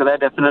 ਹੋ ਸਕਦਾ ਹੈ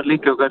ਡੈਫੀਨਿਟਲੀ,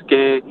 ਕਿਉਂ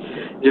ਕਰਕੇ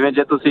ਜਿਵੇਂ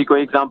ਜੇ ਤੁਸੀਂ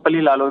ਕੋਈ ਐਗਜ਼ਾਮਪਲ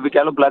ਹੀ ਲਾ ਲਓ ਵੀ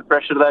ਕਹਿ ਲਓ ਬਲੱਡ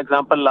ਪ੍ਰੈਸ਼ਰ ਦਾ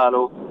ਐਗਜ਼ਾਮਪਲ ਲਾ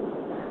ਲਓ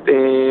ਤੇ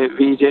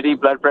ਵੀ ਜਿਹੜੀ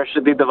ਬਲੱਡ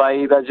ਪ੍ਰੈਸ਼ਰ ਦੀ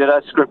ਦਵਾਈ ਦਾ ਜਿਹੜਾ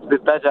ਸਕ੍ਰਿਪਟ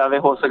ਦਿੱਤਾ ਜਾਵੇ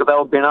ਹੋ ਸਕਦਾ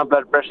ਉਹ ਬਿਨਾਂ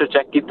ਬਲੱਡ ਪ੍ਰੈਸ਼ਰ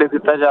ਚੈੱਕ ਕੀਤੇ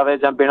ਦਿੱਤਾ ਜਾਵੇ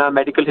ਜਾਂ ਬਿਨਾਂ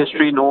ਮੈਡੀਕਲ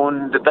ਹਿਸਟਰੀ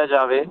ਨੋਨ ਦਿੱਤਾ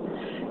ਜਾਵੇ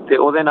ਤੇ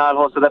ਉਹਦੇ ਨਾਲ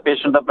ਹੋ ਸਕਦਾ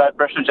ਪੇਸ਼ੈਂਟ ਦਾ ਬਲੱਡ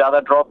ਪ੍ਰੈਸ਼ਰ ਜ਼ਿਆਦਾ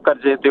ਡਰੋਪ ਕਰ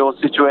ਜੇ ਤੇ ਉਸ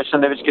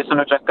ਸਿਚੁਏਸ਼ਨ ਦੇ ਵਿੱਚ ਕਿਸੇ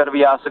ਨੂੰ ਚੱਕਰ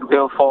ਵੀ ਆ ਸਕਦੇ,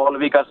 ਉਹ ਫਾਲ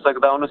ਵੀ ਕਰ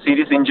ਸਕਦਾ, ਉਹਨੂੰ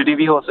ਸੀਰੀਅਸ ਇੰਜਰੀ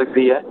ਵੀ ਹੋ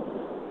ਸਕਦੀ ਹੈ।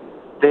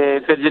 ਤੇ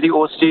ਫਿਰ ਜਿਹੜੀ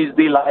ਉਸ ਚੀਜ਼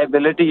ਦੀ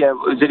ਲਾਇਬਿਲਿਟੀ ਹੈ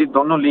ਜਿਹੜੀ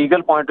ਦੋਨੋਂ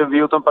ਲੀਗਲ ਪੁਆਇੰਟ ਆਫ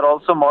ਵਿਊ ਤੋਂ ਪਰ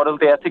ਆਲਸੋ ਮੋਰਲ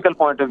ਤੇ ਐਥੀਕਲ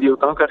ਪੁਆਇੰਟ ਆਫ ਵਿਊ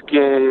ਤੋਂ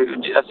ਕਰਕੇ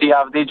ਅਸੀਂ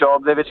ਆਪਦੀ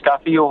ਜੌਬ ਦੇ ਵਿੱਚ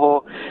ਕਾਫੀ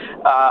ਉਹ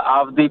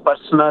ਆਪਦੀ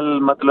ਪਰਸਨਲ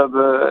ਮਤਲਬ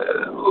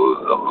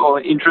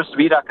ਇੰਟਰਸਟ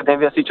ਵੀ ਰੱਖਦੇ ਹਾਂ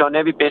ਵੀ ਅਸੀਂ ਚਾਹੁੰਦੇ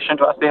ਹਾਂ ਵੀ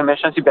ਪੇਸ਼ੈਂਟ ਵਾਸਤੇ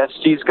ਹਮੇਸ਼ਾ ਅਸੀਂ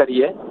ਬੈਸਟ ਚੀਜ਼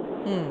ਕਰੀਏ।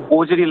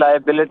 ਉਹ ਜਿਹੜੀ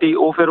ਲਾਇਬਿਲਿਟੀ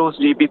ਉਹ ਫਿਰ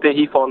ਉਸ ਜੀਪੀ ਤੇ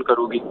ਹੀ ਫਾਲ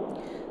ਕਰੂਗੀ।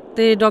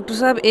 ਤੇ ਡਾਕਟਰ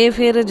ਸਾਹਿਬ ਇਹ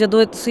ਫਿਰ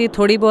ਜਦੋਂ ਤੁਸੀਂ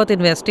ਥੋੜ੍ਹੀ ਬਹੁਤ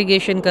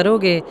ਇਨਵੈਸਟੀਗੇਸ਼ਨ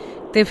ਕਰੋਗੇ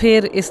ਤੇ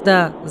ਫਿਰ ਇਸ ਦਾ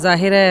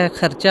ਜ਼ਾਹਿਰ ਹੈ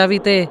ਖਰਚਾ ਵੀ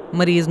ਤੇ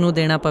ਮਰੀਜ਼ ਨੂੰ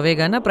ਦੇਣਾ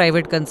ਪਵੇਗਾ ਨਾ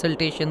ਪ੍ਰਾਈਵੇਟ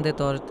ਕੰਸਲਟੇਸ਼ਨ ਦੇ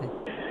ਤੌਰ ਤੇ।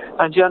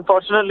 ਹਾਂਜੀ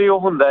ਅਨਫੋਰਚੂਨੇਟਲੀ ਉਹ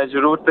ਹੁੰਦਾ ਹੈ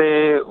ਜ਼ਰੂਰ। ਤੇ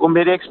ਉਹ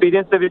ਮੇਰੇ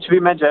ਐਕਸਪੀਰੀਅੰਸ ਦੇ ਵਿੱਚ ਵੀ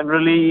ਮੈਂ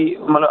ਜਨਰਲੀ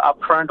ਮਤਲਬ ਅਪ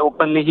ਫਰੰਟ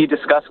ਓਪਨਲੀ ਹੀ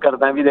ਡਿਸਕਸ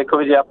ਕਰਦਾ ਵੀ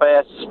ਦੇਖੋ ਜੇ ਆਪਾਂ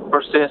ਇਸ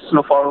ਪ੍ਰੋਸੈਸ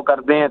ਨੂੰ ਫੋਲੋ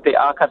ਕਰਦੇ ਹਾਂ ਤੇ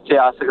ਆਹ ਖਰਚੇ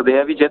ਆ ਸਕਦੇ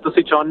ਆ ਵੀ ਜੇ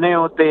ਤੁਸੀਂ ਚਾਹੁੰਦੇ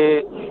ਹੋ ਤੇ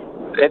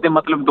ਇਹਦੇ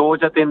ਮਤਲਬ 2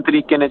 ਜਾਂ 3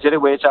 ਤਰੀਕੇ ਨੇ ਜਿਹੜੇ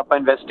ਵੇ 'ਚ ਆਪਾਂ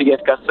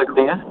ਇਨਵੈਸਟੀਗੇਟ ਕਰ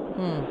ਸਕਦੇ ਹਾਂ।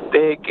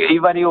 ਤੇ ਕਈ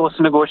ਵਾਰੀ ਉਸ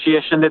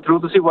ਨੈਗੋਸ਼ੀਏਸ਼ਨ ਦੇ ਥਰੂ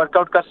ਤੁਸੀਂ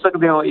ਵਰਕਆਊਟ ਕਰ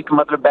ਸਕਦੇ ਹੋ ਇੱਕ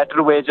ਮਤਲਬ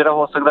ਬੈਟਰ ਵੇ ਜਿਹੜਾ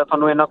ਹੋ ਸਕਦਾ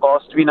ਤੁਹਾਨੂੰ ਇੰਨਾ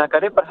ਕਾਸਟ ਵੀ ਨਾ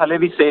ਕਰੇ ਪਰ ਹਲੇ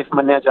ਵੀ ਸੇਫ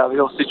ਮੰਨਿਆ ਜਾਵੇ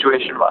ਉਸ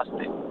ਸਿਚੁਏਸ਼ਨ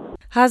ਵਾਸਤੇ।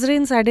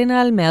 ਹਾਜ਼ਰੀਨ, ਸਾਡੇ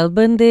ਨਾਲ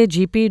ਮੈਲਬਰਨ ਦੇ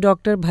ਜੀਪੀ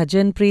ਡਾਕਟਰ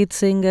ਭਜਨਪ੍ਰੀਤ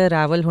ਸਿੰਘ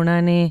ਰਾਵਲ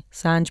ਹੁਣਾਂ ਨੇ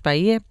ਸਾਂਝ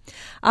ਪਾਈ ਹੈ।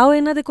 ਆਓ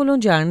ਇਹਨਾਂ ਦੇ ਕੋਲੋਂ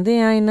ਜਾਣਦੇ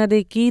ਹਾਂ ਇਹਨਾਂ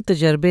ਦੇ ਕੀ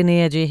ਤਜਰਬੇ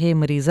ਨੇ ਅਜਿਹੇ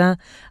ਮਰੀਜ਼ਾਂ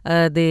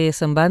ਦੇ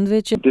ਸੰਬੰਧ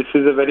ਵਿੱਚ। This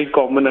is a very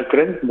common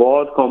occurrence,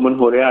 ਬਹੁਤ ਕਾਮਨ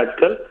ਹੋ ਰਿਹਾ ਅੱਜ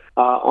ਕੱਲ੍ਹ।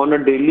 ਔਨ ਅ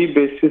ਡੇਲੀ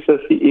ਬੇਸਿਸ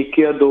ਅਸੀਂ 1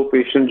 ਜਾਂ 2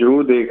 ਪੇਸ਼ੈਂਟ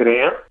ਜ਼ਰੂਰ ਦੇਖ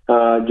ਰਹੇ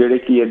ਹਾਂ ਜਿਹੜੇ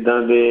ਕਿ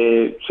ਇੱਦਾਂ ਦੇ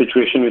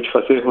ਸਿਚੁਏਸ਼ਨ ਵਿੱਚ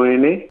ਫਸੇ ਹੋਏ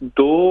ਨੇ।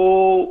 2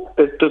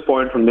 ਇਸ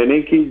ਪੁਆਇੰਟ ਹੁੰਦੇ ਨੇ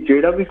ਕਿ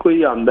ਜਿਹੜਾ ਵੀ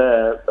ਕੋਈ ਆਉਂਦਾ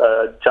ਹੈ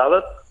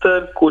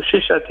ਜ਼ਿਆਦਾਤਰ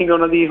ਕੋਸ਼ਿਸ਼ ਆਈ ਥਿੰਕ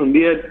ਉਹਨਾਂ ਦੀ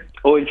ਹੁੰਦੀ ਹੈ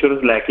ਉਹ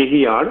ਇੰਸ਼ੋਰੈਂਸ ਲੈ ਕੇ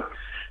ਹੀ ਆਉਣ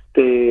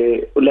ਤੇ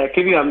ਲੈ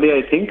ਕੇ ਵੀ ਆਉਂਦੇ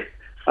ਆਈ ਥਿੰਕ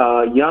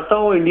ਜਾਂ ਤਾਂ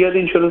ਉਹ ਇੰਡੀਆ ਦੀ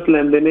ਇੰਸ਼ੋਰੈਂਸ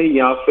ਲੈਂਦੇ ਨੇ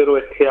ਜਾਂ ਫਿਰ ਉਹ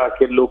ਇੱਥੇ ਆ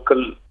ਕੇ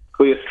ਲੋਕਲ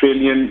ਕੋਈ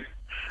ਆਸਟ੍ਰੇਲੀਅਨ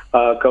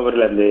ਕਵਰ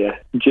ਲੈਂਦੇ ਆ।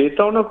 ਜੇ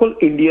ਤਾਂ ਉਹਨਾਂ ਕੋਲ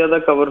ਇੰਡੀਆ ਦਾ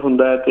ਕਵਰ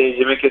ਹੁੰਦਾ ਹੈ ਤੇ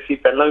ਜਿਵੇਂ ਕਿ ਅਸੀਂ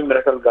ਪਹਿਲਾਂ ਵੀ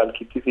ਮੇਰੇ ਖਿਆਲ ਗੱਲ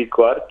ਕੀਤੀ ਸੀ ਇੱਕ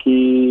ਵਾਰ ਕਿ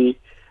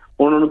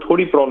ਉਹਨਾਂ ਨੂੰ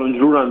ਥੋੜ੍ਹੀ ਪ੍ਰੋਬਲਮ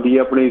ਜ਼ਰੂਰ ਆਉਂਦੀ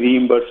ਹੈ ਆਪਣੀ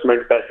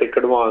ਰੀਇੰਬਰਸਮੈਂਟ ਪੈਸੇ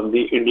ਕਢਵਾਉਣ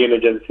ਦੀ ਇੰਡੀਅਨ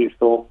ਏਜੰਸੀਜ਼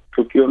ਤੋਂ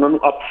ਕਿਉਂਕਿ ਉਹਨਾਂ ਨੂੰ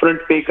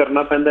ਅਪਫਰੰਟ ਪੇ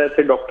ਕਰਨਾ ਪੈਂਦਾ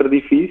ਇੱਥੇ ਡਾਕਟਰ ਦੀ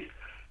ਫੀਸ।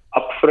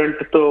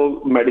 ਅਪਫਰੰਟ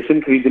ਤੋਂ ਮੈਡੀਸਿਨ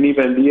ਖਰੀਦਣੀ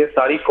ਪੈਂਦੀ ਹੈ,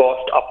 ਸਾਰੀ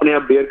ਕਾਸਟ ਆਪਣੇ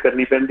ਆਪ ਬੇਅਰ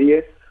ਕਰਨੀ ਪੈਂਦੀ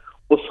ਹੈ।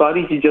 ਉਹ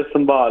ਸਾਰੀ ਚੀਜ਼ਾਂ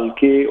ਸੰਭਾਲ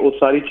ਕੇ ਉਹ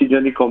ਸਾਰੀ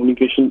ਚੀਜ਼ਾਂ ਦੀ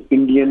ਕਮਿਊਨੀਕੇਸ਼ਨ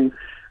ਇੰਡੀਅਨ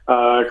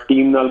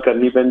ਟੀਮ ਨਾਲ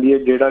ਕਰਨੀ ਪੈਂਦੀ ਹੈ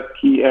ਜਿਹੜਾ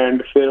ਕਿ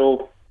ਐਂਡ ਫਿਰ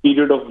ਉਹ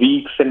period of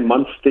weeks and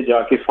months ਤੇ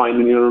ਜਾ ਕੇ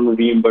ਫਾਈਨਲੀ ਉਹਨਾਂ ਨੂੰ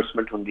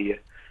ਰੀਇੰਬਰਸਮੈਂਟ ਹੁੰਦੀ ਹੈ।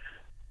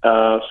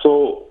 ਸੋ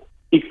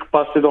ਇੱਕ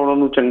ਪਾਸੇ ਤਾਂ ਉਹਨਾਂ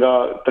ਨੂੰ ਚੰਗਾ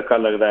ਧੱਕਾ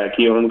ਲੱਗਦਾ ਹੈ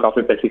ਕਿ ਉਹਨਾਂ ਨੂੰ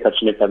ਕਾਫੀ ਪੈਸੇ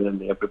ਖਰਚਣੇ ਪੈ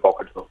ਜਾਂਦੇ ਆਪਣੇ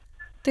ਪਾਕਟ ਤੋਂ।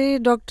 ਤੇ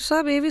ਡਾਕਟਰ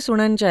ਸਾਹਿਬ ਇਹ ਵੀ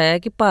ਸੁਣਨ 'ਚ ਆਇਆ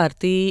ਕਿ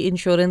ਭਾਰਤੀ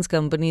ਇੰਸ਼ੋਰੈਂਸ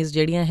ਕੰਪਨੀਜ਼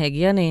ਜਿਹੜੀਆਂ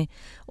ਹੈਗੀਆਂ ਨੇ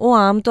ਉਹ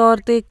ਆਮ ਤੌਰ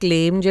 'ਤੇ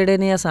ਕਲੇਮ ਜਿਹੜੇ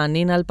ਨੇ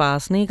ਆਸਾਨੀ ਨਾਲ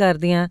ਪਾਸ ਨਹੀਂ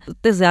ਕਰਦੀਆਂ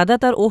ਤੇ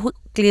ਜ਼ਿਆਦਾਤਰ ਉਹ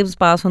ਕਲੇਮਸ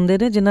ਪਾਸ ਹੁੰਦੇ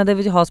ਨੇ ਜਿਨ੍ਹਾਂ ਦੇ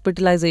ਵਿੱਚ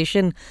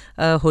ਹੌਸਪੀਟਲਾਈਜੇਸ਼ਨ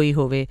ਹੋਈ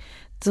ਹੋਵੇ।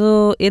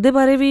 ਸੋ ਇਹਦੇ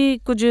ਬਾਰੇ ਵੀ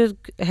ਕੁਝ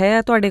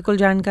ਹੈ ਤੁਹਾਡੇ ਕੋਲ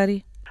ਜਾਣਕਾਰੀ?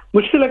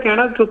 ਮੁਸ਼ਕਿਲ ਹੈ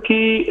ਕਹਿਣਾ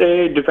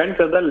ਕਿਉਂਕਿ ਡਿਪੈਂਡ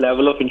ਕਰਦਾ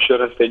ਲੈਵਲ ਆਫ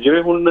ਇੰਸ਼ੋਰੈਂਸ ਤੇ।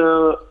 ਜਿਵੇਂ ਹੁਣ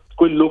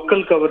ਕੋਈ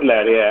ਲੋਕਲ ਕਵਰ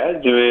ਲੈ ਰਿਹਾ ਹੈ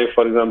ਜਿਵੇਂ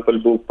for example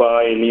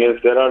Bupa, Allianz,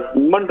 there are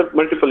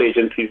multiple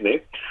agencies ਨੇ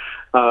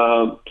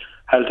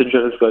ਹੈਲਥ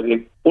ਇੰਸ਼ੋਰੈਂਸ ਕਰਕੇ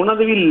ਉਹਨਾਂ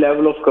ਦੇ ਵੀ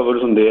ਲੈਵਲ ਆਫ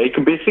ਕਵਰਸ ਹੁੰਦੇ ਆ। ਇੱਕ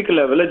ਬੇਸਿਕ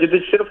ਲੈਵਲ ਹੈ ਜਿਹਦੇ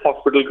 'ਚ ਸਿਰਫ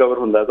ਹਸਪੀਟਲ ਕਵਰ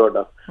ਹੁੰਦਾ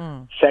ਤੁਹਾਡਾ।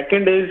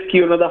 ਸੈਕਿੰਡ ਇਜ਼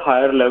ਕਿ ਉਹਨਾਂ ਦਾ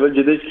ਹਾਇਰ ਲੈਵਲ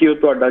ਜਿਹਦੇ 'ਚ ਕਿ ਉਹ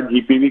ਤੁਹਾਡਾ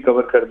ਜੀਪੀ ਵੀ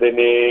ਕਵਰ ਕਰਦੇ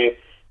ਨੇ,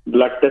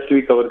 ਬਲੱਡ ਟੈਸਟ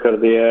ਵੀ ਕਵਰ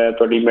ਕਰਦੇ ਆ,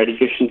 ਤੁਹਾਡੀ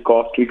ਮੈਡੀਕੇਸ਼ਨ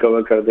ਕਾਸਟ ਵੀ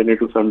ਕਵਰ ਕਰਦੇ ਨੇ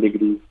ਟੂ ਸਮ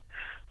ਡਿਗਰੀ।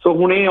 ਸੋ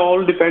ਹੁਣ ਇਹ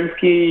ਆਲ ਡਿਪੈਂਡਸ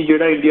ਕਿ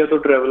ਜਿਹੜਾ ਇੰਡੀਆ ਤੋਂ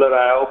ਟਰੈਵਲਰ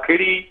ਆਇਆ ਉਹ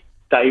ਕਿਹੜੀ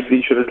ਟਾਈਪ ਦੀ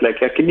ਇੰਸ਼ੋਰੈਂਸ ਲੈ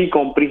ਕੇ ਆਇਆ, ਕਿੰਨੀ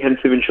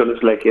ਕੰਪਰੀਹੈਂਸਿਵ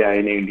ਇੰਸ਼ੋਰੈਂਸ ਲੈ ਕੇ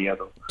ਆਏ ਨੇ ਇੰਡੀਆ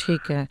ਤੋਂ।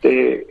 ਠੀਕ ਹੈ।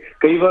 ਤੇ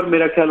ਕਈ ਵਾਰ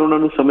ਮੇਰਾ ਖਿਆਲ ਉਹਨਾਂ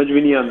ਨੂੰ ਸਮਝ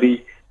ਵੀ ਨਹੀਂ ਆਉਂਦੀ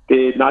ਤੇ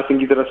ਨਾ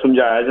ਚੰਗੀ ਤਰ੍ਹਾਂ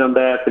ਸਮਝਾਇਆ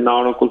ਜਾਂਦਾ ਹੈ ਤੇ ਨਾ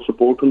ਉਹਨਾਂ ਕੋਲ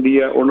ਸਪੋਰਟ ਹੁੰਦੀ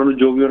ਹੈ। ਉਹਨਾਂ ਨੂੰ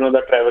ਜੋ ਵੀ ਉਹਨਾਂ ਦਾ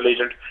ਟਰੈਵਲ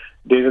ਏਜੰਟ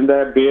ਦੇ ਦਿੰਦਾ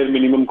ਹੈ ਬੇਅਰ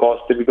ਮਿਨੀਮਮ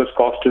ਕਾਸਟ ਤੇ because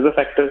cost is a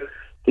factor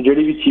ਤੇ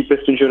ਜਿਹੜੀ ਵੀ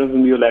ਚੀਪੈਸਟ ਇੰਸ਼ੋਰੈਂਸ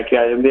ਹੁੰਦੀ ਉਹ ਲੈ ਕੇ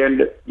ਆ ਜਾਂਦੇ।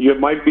 And you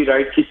might be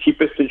right ਕਿ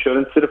ਚੀਪੈਸਟ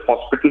ਇੰਸ਼ੋਰੈਂਸ ਸਿਰਫ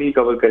ਹਸਪੀਟਲ ਹੀ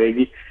ਕਵਰ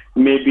ਕਰੇਗੀ,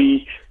 may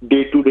be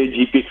day to day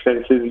GP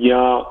expenses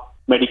ਜਾਂ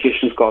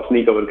ਮੈਡੀਕੇਸ਼ਨ ਕਾਸਟ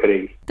ਨਹੀਂ ਕਵਰ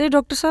ਕਰੇਗੀ। ਤੇ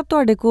ਡਾਕਟਰ ਸਾਹਿਬ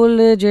ਤੁਹਾਡੇ ਕੋਲ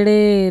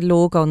ਜਿਹੜੇ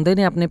ਲੋਕ ਆਉਂਦੇ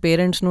ਨੇ ਆਪਣੇ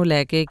ਪੇਰੈਂਟਸ ਨੂੰ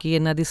ਲੈ ਕੇ ਕਿ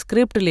ਇਹਨਾਂ ਦੀ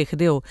ਸਕ੍ਰਿਪਟ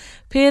ਲਿਖਦੇ ਹੋ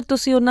ਫਿਰ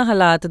ਤੁਸੀਂ ਉਹਨਾਂ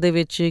ਹਾਲਾਤ ਦੇ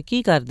ਵਿੱਚ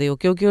ਕੀ ਕਰਦੇ ਹੋ?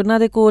 ਕਿਉਂਕਿ ਉਹਨਾਂ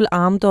ਦੇ ਕੋਲ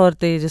ਆਮ ਤੌਰ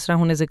 'ਤੇ ਜਿਸ ਤਰ੍ਹਾਂ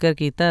ਹੁਣੇ ਜ਼ਿਕਰ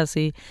ਕੀਤਾ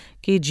ਅਸੀਂ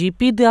ਕਿ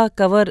ਜੀਪੀ ਦਾ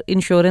ਕਵਰ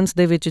ਇੰਸ਼ੋਰੈਂਸ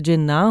ਦੇ ਵਿੱਚ ਜੇ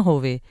ਨਾ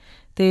ਹੋਵੇ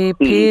ਤੇ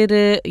ਫਿਰ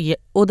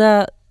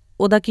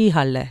ਉਹਦਾ ਕੀ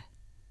ਹੱਲ ਹੈ?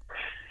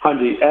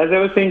 ਹਾਂਜੀ, ਐਜ਼ ਆਈ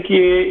ਵਾਸ ਸੇਇੰਗ ਕਿ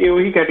ਇਹ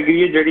ਉਹੀ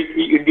ਕੈਟੇਗਰੀ ਹੈ ਜਿਹੜੀ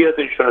ਕਿ ਇੰਡੀਆ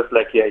ਤੋਂ ਇੰਸ਼ੋਰੈਂਸ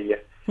ਲੈ ਕੇ ਆਈ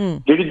ਹੈ।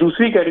 ਜਿਹੜੀ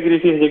ਦੂਸਰੀ ਕੈਟੇਗਰੀ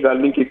ਸੀ ਹਜੇ ਗੱਲ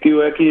ਨਹੀਂ ਕੀਤੀ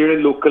ਹੋਇਆ ਕਿ ਜਿਹੜੇ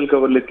ਲੋਕਲ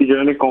ਕਵਰ ਲਿੱਤੀ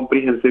ਜਿਹਨਾਂ ਨੇ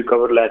ਕੰਪਰੀਹੈਂਸਿਵ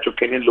ਕਵਰ ਲੈ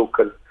ਚੁੱਕੇ ਨੇ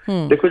ਲੋਕਲ।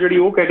 ਦੇਖੋ ਜਿਹੜੀ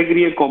ਉਹ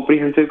ਕੈਟੇਗਰੀ ਹੈ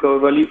ਕੰਪਰੀਹੈਂਸਿਵ ਕਵਰ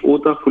ਵਾਲੀ ਉਹ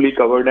ਤਾਂ ਫੁੱਲੀ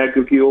ਕਵਰਡ ਹੈ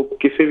ਕਿਉਂਕਿ ਉਹ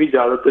ਕਿਸੇ ਵੀ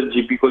ਜ਼ਿਆਦਾਤਰ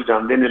ਜੀਪੀ ਕੋਲ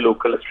ਜਾਂਦੇ ਨੇ,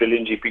 ਲੋਕਲ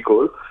ਆਸਟ੍ਰੇਲੀਅਨ ਜੀਪੀ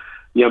ਕੋਲ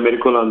ਜਾਂ ਮੇਰੇ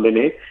ਕੋਲ ਆਉਂਦੇ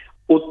ਨੇ।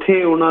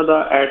 ਉੱਥੇ ਉਹਨਾਂ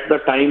ਦਾ at the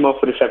time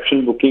of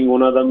reception booking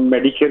ਉਹਨਾਂ ਦਾ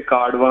ਮੈਡੀਕੇਅਰ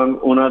ਕਾਰਡ ਵਾਂਗ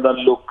ਉਹਨਾਂ ਦਾ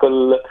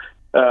ਲੋਕਲ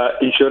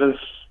ਇੰਸ਼ੋਰੈਂਸ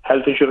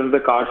ਹੈਲਥ ਇੰਸ਼ੋਰੈਂਸ ਦਾ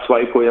ਕਾਰਡ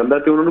ਸਵਾਈਪ ਹੋ ਜਾਂਦਾ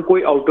ਤੇ ਉਹਨਾਂ ਨੂੰ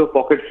ਕੋਈ ਆਊਟ ਆਫ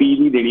ਪਾਕਟ ਫੀ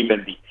ਨਹੀਂ ਦੇਣੀ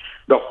ਪੈਂਦੀ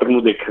ਡਾਕਟਰ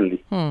ਨੂੰ ਦੇਖਣ ਲਈ।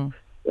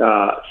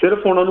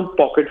 ਸਿਰਫ ਉਹਨਾਂ ਨੂੰ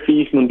ਪਾਕਟ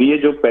ਫੀਸ ਹੁੰਦੀ ਹੈ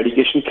ਜੋ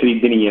ਮੈਡੀਕੇਸ਼ਨ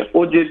ਖਰੀਦਣੀ ਹੈ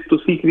ਉਹ ਜੇ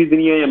ਤੁਸੀਂ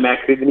ਖਰੀਦਣੀ ਹੈ ਜਾਂ ਮੈਂ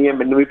ਖਰੀਦਣੀ ਹੈ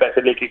ਮੈਨੂੰ ਵੀ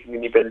ਪੈਸੇ ਲੈ ਕੇ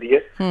ਖਰੀਦਣੀ ਪੈਂਦੀ ਹੈ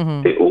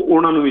ਤੇ ਉਹ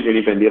ਉਹਨਾਂ ਨੂੰ ਵੀ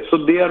ਦੇਣੀ ਪੈਂਦੀ ਹੈ। So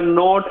they are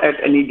not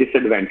at any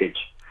disadvantage.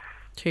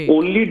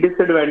 Only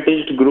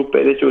disadvantaged group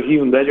ਇਹਦੇ 'ਚ ਉਹੀ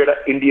ਹੁੰਦਾ ਜਿਹੜਾ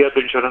ਇੰਡੀਆ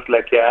ਤੋਂ ਇੰਸ਼ੋਰੈਂਸ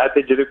ਲੈ ਕੇ ਆਇਆ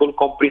ਤੇ ਜਿਹਦੇ ਕੋਲ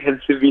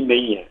ਕੰਪਰੀਹੈਂਸਿਵ ਵੀ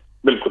ਨਹੀਂ ਹੈ।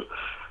 ਬਿਲਕੁਲ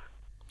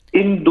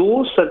ਇਨ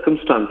ਦੋ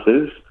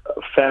ਸਰਕਮਸਟਾਂਸਿਸ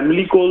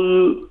ਫੈਮਿਲੀ ਕੋਲ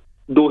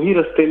 2 ਹੀ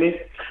ਰਸਤੇ ਨੇ,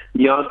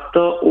 ਜਾਂ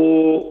ਤਾਂ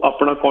ਉਹ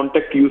ਆਪਣਾ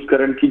ਕੰਟੈਕਟ ਯੂਜ਼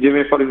ਕਰਨ ਕਿ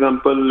ਜਿਵੇਂ ਫॉर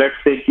ਐਗਜ਼ਾਮਪਲ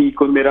ਲੈਟਸ ਸੇ ਕਿ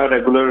ਕੋਈ ਮੇਰਾ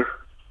ਰੈਗੂਲਰ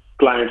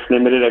ਕਲਾਇੰਟਸ ਨੇ,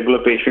 ਮੇਰੇ ਰੈਗੂਲਰ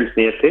ਪੇਸ਼ੈਂਟਸ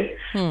ਨੇ ਇੱਥੇ।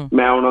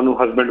 ਮੈਂ ਉਹਨਾਂ ਨੂੰ,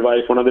 ਹਸਬੈਂਡ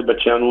ਵਾਈਫ, ਉਹਨਾਂ ਦੇ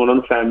ਬੱਚਿਆਂ ਨੂੰ, ਉਹਨਾਂ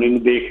ਨੂੰ ਫੈਮਿਲੀ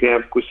ਨੂੰ ਦੇਖ ਰਿਹਾ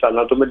ਕੁਝ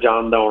ਸਾਲਾਂ ਤੋਂ, ਮੈਂ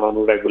ਜਾਣਦਾ ਉਹਨਾਂ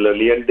ਨੂੰ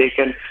regularly, and they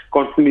can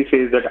confidently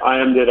say that I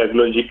am their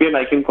regular GP and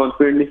I can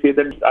confidently say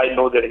that I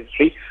know their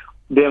history,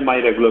 they are my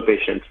regular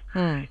patients।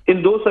 in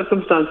those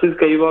circumstances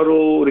ਕਈ ਵਾਰ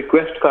ਉਹ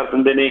ਰਿਕੁਐਸਟ ਕਰ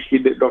ਦਿੰਦੇ ਨੇ ਕਿ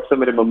doctor ਸਾਹਿਬ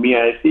ਮੇਰੇ mummy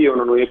ਆਏ ਸੀ,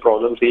 ਉਹਨਾਂ ਨੂੰ ਇਹ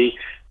ਪ੍ਰੋਬਲਮ ਸੀ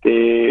ਤੇ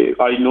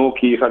ਆਈ ਨੋ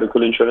ਕਿ ਸਾਡੇ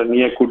ਕੋਲ ਇੰਸ਼ੋਰੈਂਸ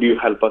ਨਹੀਂ ਹੈ, could you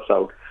help us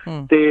out?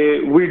 ਤੇ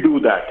we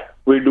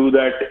do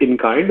that in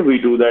kind, we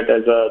do that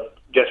as a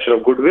gesture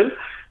of goodwill,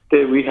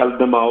 ਤੇ we help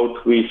them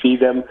out, we see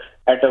them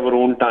at our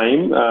own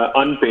time,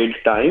 unpaid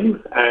time,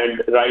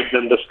 and write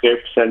them the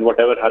scripts and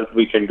whatever help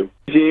we can do।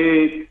 ਜੇ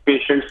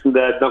patients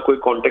ਦਾ ਕੋਈ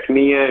contact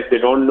ਨਹੀਂ ਹੈ, if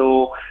they don't know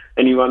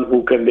anyone who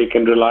they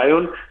can rely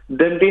on,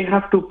 then they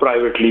have to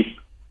privately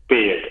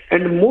pay it,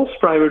 and most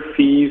private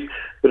fees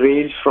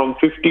range from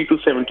 $50 to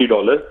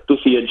 $70 to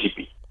see a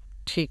GP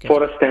for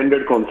a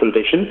standard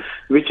consultation,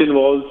 which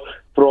involves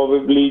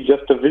probably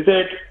just a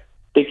visit,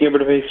 taking a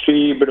bit of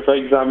history, a bit of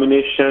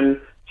examination,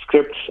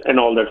 scripts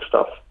and all that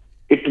stuff।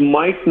 It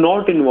might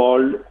not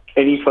involve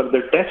any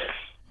further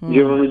tests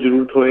ਜੇ ਉਹਨਾਂ ਨੂੰ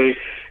ਜ਼ਰੂਰਤ ਹੋਏ,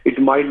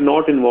 it might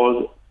not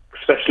involve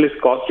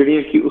specialist costs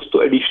ਜਿਹੜੀਆਂ ਕਿ ਉਸ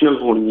ਤੋਂ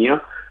additional ਹੋਣਗੀਆਂ।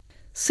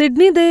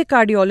 ਸਿਡਨੀ ਦੇ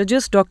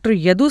ਕਾਰਡੀਓਲੋਜਿਸਟ ਡਾਕਟਰ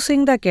ਯਦੂ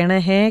ਸਿੰਘ ਦਾ ਕਹਿਣਾ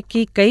ਹੈ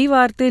ਕਿ ਕਈ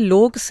ਵਾਰ ਤੇ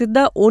ਲੋਕ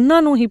ਸਿੱਧਾ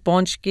ਉਹਨਾਂ ਨੂੰ ਹੀ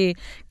ਪਹੁੰਚ ਕੇ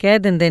ਕਹਿ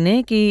ਦਿੰਦੇ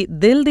ਨੇ ਕਿ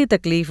ਦਿਲ ਦੀ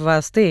ਤਕਲੀਫ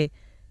ਵਾਸਤੇ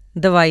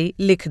ਦਵਾਈ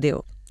ਲਿਖ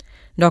ਦਿਓ।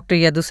 ਡਾਕਟਰ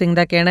ਯਦੂ ਸਿੰਘ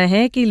ਦਾ ਕਹਿਣਾ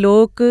ਹੈ ਕਿ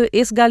ਲੋਕ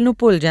ਇਸ ਗੱਲ ਨੂੰ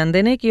ਭੁੱਲ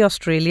ਜਾਂਦੇ ਨੇ ਕਿ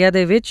ਆਸਟ੍ਰੇਲੀਆ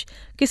ਦੇ ਵਿੱਚ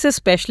ਕਿਸੇ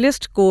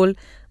ਸਪੈਸ਼ਲਿਸਟ ਕੋਲ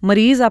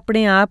ਮਰੀਜ਼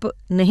ਆਪਣੇ ਆਪ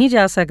ਨਹੀਂ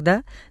ਜਾ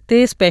ਸਕਦਾ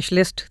ਤੇ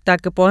ਸਪੈਸ਼ਲਿਸਟ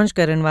ਤੱਕ ਪਹੁੰਚ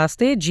ਕਰਨ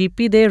ਵਾਸਤੇ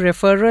GP ਦੇ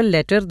ਰੈਫਰਲ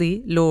ਲੈਟਰ ਦੀ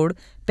ਲੋੜ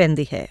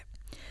ਪੈਂਦੀ ਹੈ।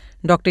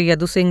 ਡਾਕਟਰ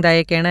ਯਦੂ ਸਿੰਘ ਦਾ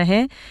ਇਹ ਕਹਿਣਾ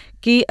ਹੈ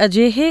ਕਿ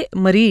ਅਜਿਹੇ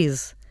ਮਰੀਜ਼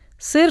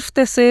ਸਿਰਫ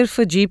ਤੇ ਸਿਰਫ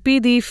GP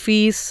ਦੀ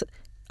ਫੀਸ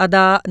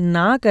ਅਦਾ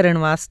ਨਾ ਕਰਨ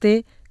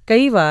ਵਾਸਤੇ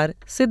ਕਈ ਵਾਰ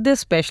ਸਿੱਧੇ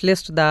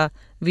ਸਪੈਸ਼ਲਿਸਟ ਦਾ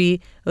ਵੀ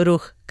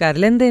ਰੁਖ ਕਰ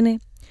ਲੈਂਦੇ ਨੇ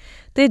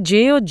ਤੇ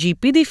ਜੇ ਉਹ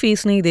GP ਦੀ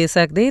ਫੀਸ ਨਹੀਂ ਦੇ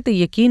ਸਕਦੇ ਤੇ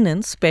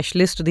ਯਕੀਨਨ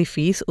ਸਪੈਸ਼ਲਿਸਟ ਦੀ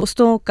ਫੀਸ ਉਸ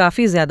ਤੋਂ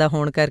ਕਾਫੀ ਜ਼ਿਆਦਾ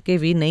ਹੋਣ ਕਰਕੇ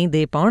ਵੀ ਨਹੀਂ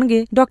ਦੇ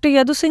ਪਾਉਣਗੇ। ਡਾਕਟਰ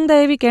ਯਦੂ ਸਿੰਘ ਦਾ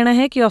ਇਹ ਵੀ ਕਹਿਣਾ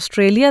ਹੈ ਕਿ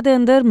ਆਸਟ੍ਰੇਲੀਆ ਦੇ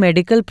ਅੰਦਰ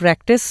ਮੈਡੀਕਲ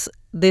ਪ੍ਰੈਕਟਿਸ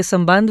ਦੇ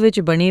ਸੰਬੰਧ ਵਿੱਚ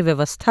ਬਣੀ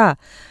ਵਿਵਸਥਾ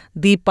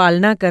ਦੀ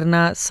ਪਾਲਣਾ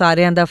ਕਰਨਾ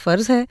ਸਾਰਿਆਂ ਦਾ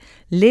ਫਰਜ਼ ਹੈ,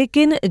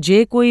 ਲੇਕਿਨ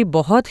ਜੇ ਕੋਈ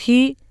ਬਹੁਤ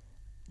ਹੀ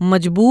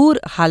ਮਜਬੂਰ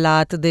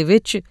ਹਾਲਾਤ ਦੇ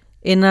ਵਿੱਚ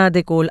ਇਹਨਾਂ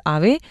ਦੇ ਕੋਲ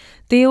ਆਵੇ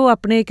ਤੇ ਉਹ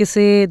ਆਪਣੇ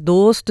ਕਿਸੇ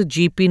ਦੋਸਤ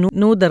GP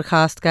ਨੂੰ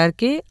ਦਰਖਾਸਤ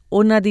ਕਰਕੇ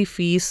ਉਹਨਾਂ ਦੀ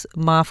ਫੀਸ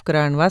ਮਾਫ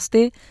ਕਰਾਉਣ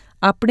ਵਾਸਤੇ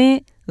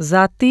ਆਪਣੇ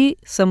ਜ਼ਾਤੀ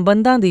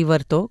ਸੰਬੰਧਾਂ ਦੀ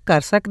ਵਰਤੋਂ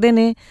ਕਰ ਸਕਦੇ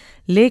ਨੇ,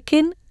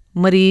 ਲੇਕਿਨ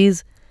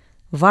ਮਰੀਜ਼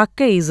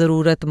ਵਾਕਈ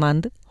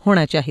ਜ਼ਰੂਰਤਮੰਦ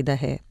ਹੋਣਾ ਚਾਹੀਦਾ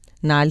ਹੈ।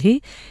 ਨਾਲ ਹੀ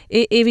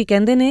ਇਹ ਵੀ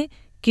ਕਹਿੰਦੇ ਨੇ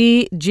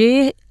ਕਿ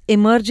ਜੇ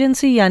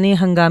ਇਮਰਜੈਂਸੀ ਯਾਨੀ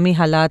ਹੰਗਾਮੀ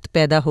ਹਾਲਾਤ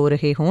ਪੈਦਾ ਹੋ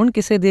ਰਹੇ ਹੋਣ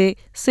ਕਿਸੇ ਦੇ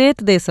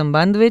ਸਿਹਤ ਦੇ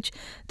ਸੰਬੰਧ ਵਿੱਚ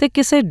ਤੇ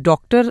ਕਿਸੇ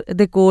ਡਾਕਟਰ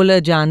ਦੇ ਕੋਲ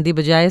ਜਾਣ ਦੀ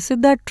ਬਜਾਏ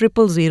ਸਿੱਧਾ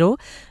 000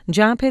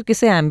 ਜਾਂ ਫਿਰ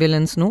ਕਿਸੇ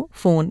ਐਂਬੂਲੈਂਸ ਨੂੰ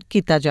ਫੋਨ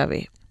ਕੀਤਾ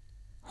ਜਾਵੇ।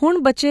 ਹੁਣ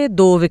ਬਚੇ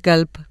ਦੋ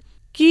ਵਿਕਲਪ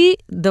ਕਿ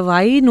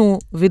ਦਵਾਈ ਨੂੰ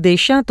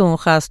ਵਿਦੇਸ਼ਾਂ ਤੋਂ,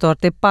 ਖਾਸ ਤੌਰ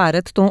 'ਤੇ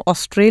ਭਾਰਤ ਤੋਂ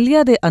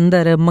ਆਸਟ੍ਰੇਲੀਆ ਦੇ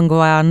ਅੰਦਰ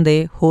ਮੰਗਵਾਉਣ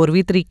ਦੇ ਹੋਰ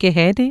ਵੀ ਤਰੀਕੇ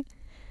ਹੈ ਨੇ।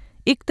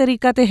 ਇੱਕ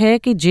ਤਰੀਕਾ ਤਾਂ ਹੈ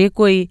ਕਿ ਜੇ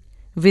ਕੋਈ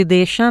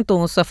ਵਿਦੇਸ਼ਾਂ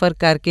ਤੋਂ ਸਫ਼ਰ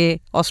ਕਰਕੇ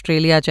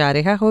ਆਸਟ੍ਰੇਲੀਆ 'ਚ ਆ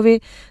ਰਿਹਾ ਹੋਵੇ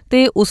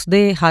ਤੇ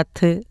ਉਸਦੇ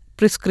ਹੱਥ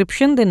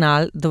ਪ੍ਰਿਸਕ੍ਰਿਪਸ਼ਨ ਦੇ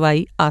ਨਾਲ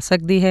ਦਵਾਈ ਆ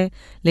ਸਕਦੀ ਹੈ,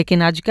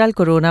 ਲੇਕਿਨ ਅੱਜ ਕੱਲ੍ਹ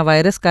ਕਰੋਨਾ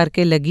ਵਾਇਰਸ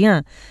ਕਰਕੇ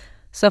ਲੱਗੀਆਂ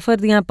ਸਫ਼ਰ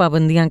ਦੀਆਂ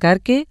ਪਾਬੰਦੀਆਂ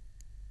ਕਰਕੇ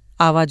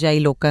ਆਵਾਜਾਈ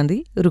ਲੋਕਾਂ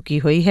ਦੀ ਰੁਕੀ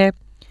ਹੋਈ ਹੈ।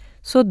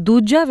 ਸੋ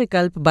ਦੂਜਾ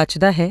ਵਿਕਲਪ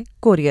ਬਚਦਾ ਹੈ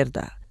ਕੋਰੀਅਰ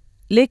ਦਾ,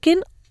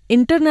 ਲੇਕਿਨ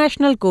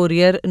ਇੰਟਰਨੈਸ਼ਨਲ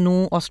ਕੋਰੀਅਰ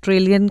ਨੂੰ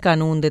ਆਸਟ੍ਰੇਲੀਅਨ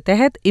ਕਾਨੂੰਨ ਦੇ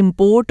ਤਹਿਤ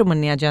ਇੰਪੋਰਟ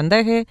ਮੰਨਿਆ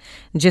ਜਾਂਦਾ ਹੈ,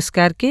 ਜਿਸ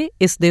ਕਰਕੇ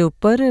ਇਸ ਦੇ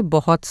ਉੱਪਰ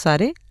ਬਹੁਤ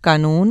ਸਾਰੇ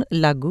ਕਾਨੂੰਨ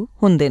ਲਾਗੂ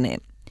ਹੁੰਦੇ ਨੇ।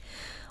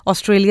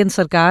 ਆਸਟ੍ਰੇਲੀਅਨ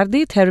ਸਰਕਾਰ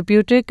ਦੀ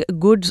ਥੈਰੇਪਿਊਟਿਕ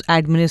ਗੁੱਡਸ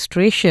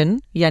ਐਡਮਿਨਿਸਟ੍ਰੇਸ਼ਨ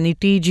ਯਾਨੀ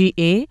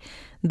TGA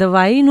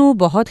ਦਵਾਈ ਨੂੰ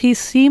ਬਹੁਤ ਹੀ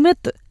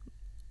ਸੀਮਿਤ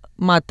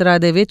ਮਾਤਰਾ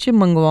ਦੇ ਵਿੱਚ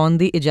ਮੰਗਵਾਉਣ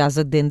ਦੀ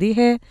ਇਜਾਜ਼ਤ ਦਿੰਦੀ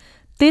ਹੈ।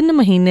 3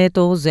 ਮਹੀਨੇ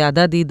ਤੋਂ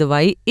ਜ਼ਿਆਦਾ ਦੀ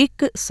ਦਵਾਈ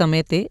ਇੱਕ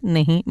ਸਮੇਂ 'ਤੇ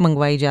ਨਹੀਂ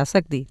ਮੰਗਵਾਈ ਜਾ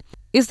ਸਕਦੀ।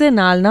 ਇਸ ਦੇ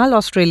ਨਾਲ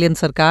ਆਸਟ੍ਰੇਲੀਅਨ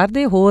ਸਰਕਾਰ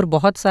ਦੇ ਹੋਰ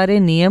ਬਹੁਤ ਸਾਰੇ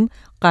ਨਿਯਮ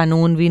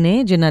ਕਾਨੂੰਨ ਵੀ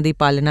ਨੇ ਜਿਨ੍ਹਾਂ ਦੀ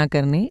ਪਾਲਣਾ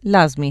ਕਰਨੀ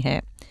ਲਾਜ਼ਮੀ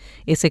ਹੈ।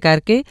 ਇਸੇ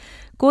ਕਰਕੇ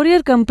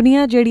ਕੋਰੀਅਰ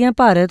ਕੰਪਨੀਆਂ ਜਿਹੜੀਆਂ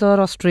ਭਾਰਤ ਔਰ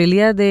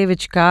ਆਸਟ੍ਰੇਲੀਆ ਦੇ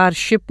ਵਿਚਕਾਰ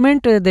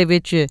ਸ਼ਿਪਮੈਂਟ ਦੇ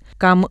ਵਿੱਚ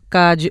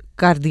ਕੰਮ-ਕਾਜ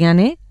ਕਰਦੀਆਂ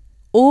ਨੇ,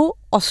 ਉਹ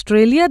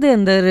ਆਸਟ੍ਰੇਲੀਆ ਦੇ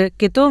ਅੰਦਰ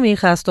ਕਿਤੋਂ ਵੀ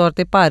ਖਾਸ ਤੌਰ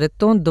 'ਤੇ ਭਾਰਤ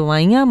ਤੋਂ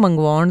ਦਵਾਈਆਂ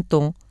ਮੰਗਵਾਉਣ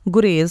ਤੋਂ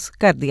ਗੁਰੇਜ਼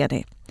ਕਰਦੀਆਂ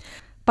ਨੇ।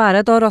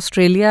 ਭਾਰਤ ਔਰ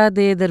ਆਸਟ੍ਰੇਲੀਆ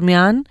ਦੇ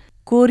ਦਰਮਿਆਨ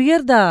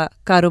ਕੋਰੀਅਰ ਦਾ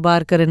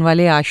ਕਾਰੋਬਾਰ ਕਰਨ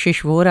ਵਾਲੇ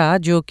ਆਸ਼ੀਸ਼ ਵੋਰਾ,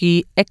 ਜੋ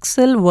ਕਿ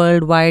ਐਕਸਲ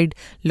ਵਰਲਡ ਵਾਈਡ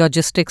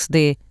ਲੌਜਿਸਟਿਕਸ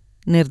ਦੇ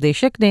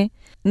ਨਿਰਦੇਸ਼ਕ ਨੇ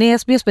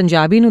SBS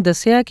ਪੰਜਾਬੀ ਨੂੰ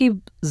ਦੱਸਿਆ ਕਿ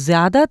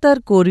ਜ਼ਿਆਦਾਤਰ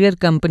ਕੋਰੀਅਰ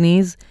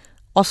ਕੰਪਨੀਜ਼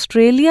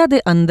ਆਸਟ੍ਰੇਲੀਆ ਦੇ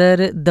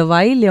ਅੰਦਰ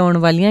ਦਵਾਈ ਲਿਆਉਣ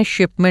ਵਾਲੀਆਂ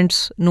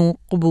ਸ਼ਿਪਮੈਂਟਸ ਨੂੰ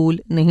ਕਬੂਲ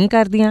ਨਹੀਂ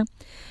ਕਰਦੀਆਂ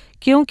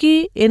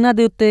ਕਿਉਂਕਿ ਇਹਨਾਂ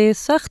ਦੇ ਉੱਤੇ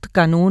ਸਖਤ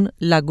ਕਾਨੂੰਨ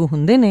ਲਾਗੂ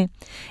ਹੁੰਦੇ ਨੇ।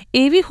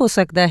 ਇਹ ਵੀ ਹੋ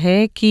ਸਕਦਾ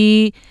ਹੈ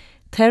ਕਿ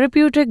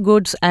ਥੈਰੇਪਿਊਟਿਕ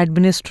ਗੁੱਡਸ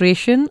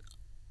ਐਡਮਿਨਿਸਟ੍ਰੇਸ਼ਨ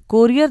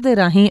ਕੋਰੀਅਰ ਦੇ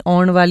ਰਾਹੀਂ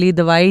ਆਉਣ ਵਾਲੀ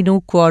ਦਵਾਈ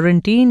ਨੂੰ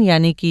ਕੁਆਰੰਟੀਨ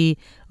ਯਾਨੀ ਕਿ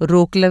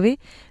ਰੋਕ ਲਵੇ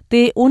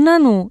ਤੇ ਉਹਨਾਂ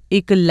ਨੂੰ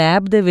ਇੱਕ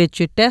ਲੈਬ ਦੇ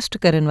ਵਿੱਚ ਟੈਸਟ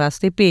ਕਰਨ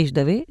ਵਾਸਤੇ ਭੇਜ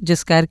ਦੇਵੇ,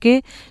 ਜਿਸ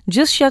ਕਰਕੇ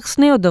ਜਿਸ ਸ਼ਖਸ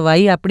ਨੇ ਉਹ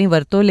ਦਵਾਈ ਆਪਣੀ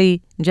ਵਰਤੋਂ ਲਈ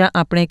ਜਾਂ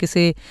ਆਪਣੇ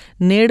ਕਿਸੇ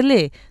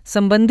ਨੇੜਲੇ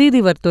ਸੰਬੰਧੀ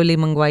ਦੀ ਵਰਤੋਂ ਲਈ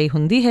ਮੰਗਵਾਈ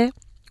ਹੁੰਦੀ ਹੈ,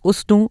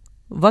 ਉਸ ਨੂੰ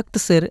ਵਕਤ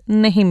ਸਿਰ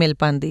ਨਹੀਂ ਮਿਲ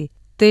ਪਾਉਂਦੀ।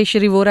 ਤੇ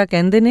ਸ਼੍ਰੀ ਵੋਰਾ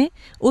ਕਹਿੰਦੇ ਨੇ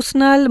ਉਸ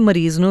ਨਾਲ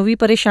ਮਰੀਜ਼ ਨੂੰ ਵੀ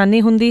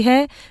ਪਰੇਸ਼ਾਨੀ ਹੁੰਦੀ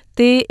ਹੈ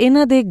ਅਤੇ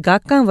ਇਹਨਾਂ ਦੇ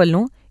ਗਾਹਕਾਂ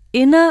ਵੱਲੋਂ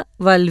ਇਹਨਾਂ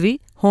ਵੱਲ ਵੀ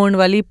ਹੋਣ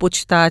ਵਾਲੀ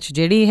ਪੁੱਛਤਾਛ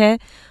ਜਿਹੜੀ ਹੈ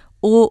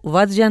ਉਹ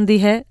ਵੱਧ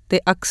ਜਾਂਦੀ ਹੈ ਅਤੇ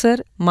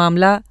ਅਕਸਰ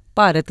ਮਾਮਲਾ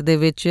ਭਾਰਤ ਦੇ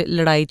ਵਿੱਚ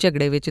ਲੜਾਈ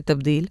ਝਗੜੇ ਵਿੱਚ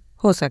ਤਬਦੀਲ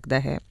ਹੋ ਸਕਦਾ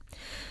ਹੈ।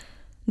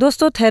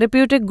 ਦੋਸਤੋ,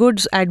 ਥੈਰੇਪਿਊਟਿਕ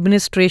ਗੁੱਡਸ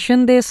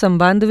ਐਡਮਿਨਿਸਟ੍ਰੇਸ਼ਨ ਦੇ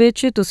ਸੰਬੰਧ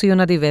ਵਿੱਚ ਤੁਸੀਂ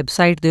ਉਹਨਾਂ ਦੀ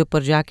ਵੈਬਸਾਈਟ ਦੇ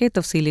ਉੱਪਰ ਜਾ ਕੇ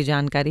ਤਫਸੀਲੀ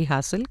ਜਾਣਕਾਰੀ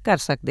ਹਾਸਲ ਕਰ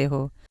ਸਕਦੇ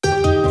ਹੋ।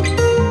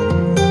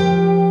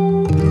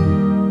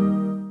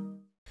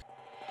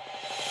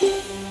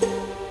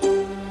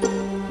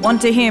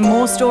 Want to hear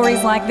more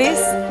stories like this?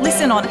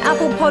 Listen on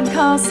Apple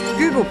Podcasts,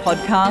 Google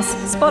Podcasts,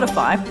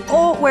 Spotify,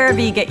 or wherever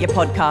you get your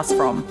podcasts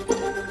from.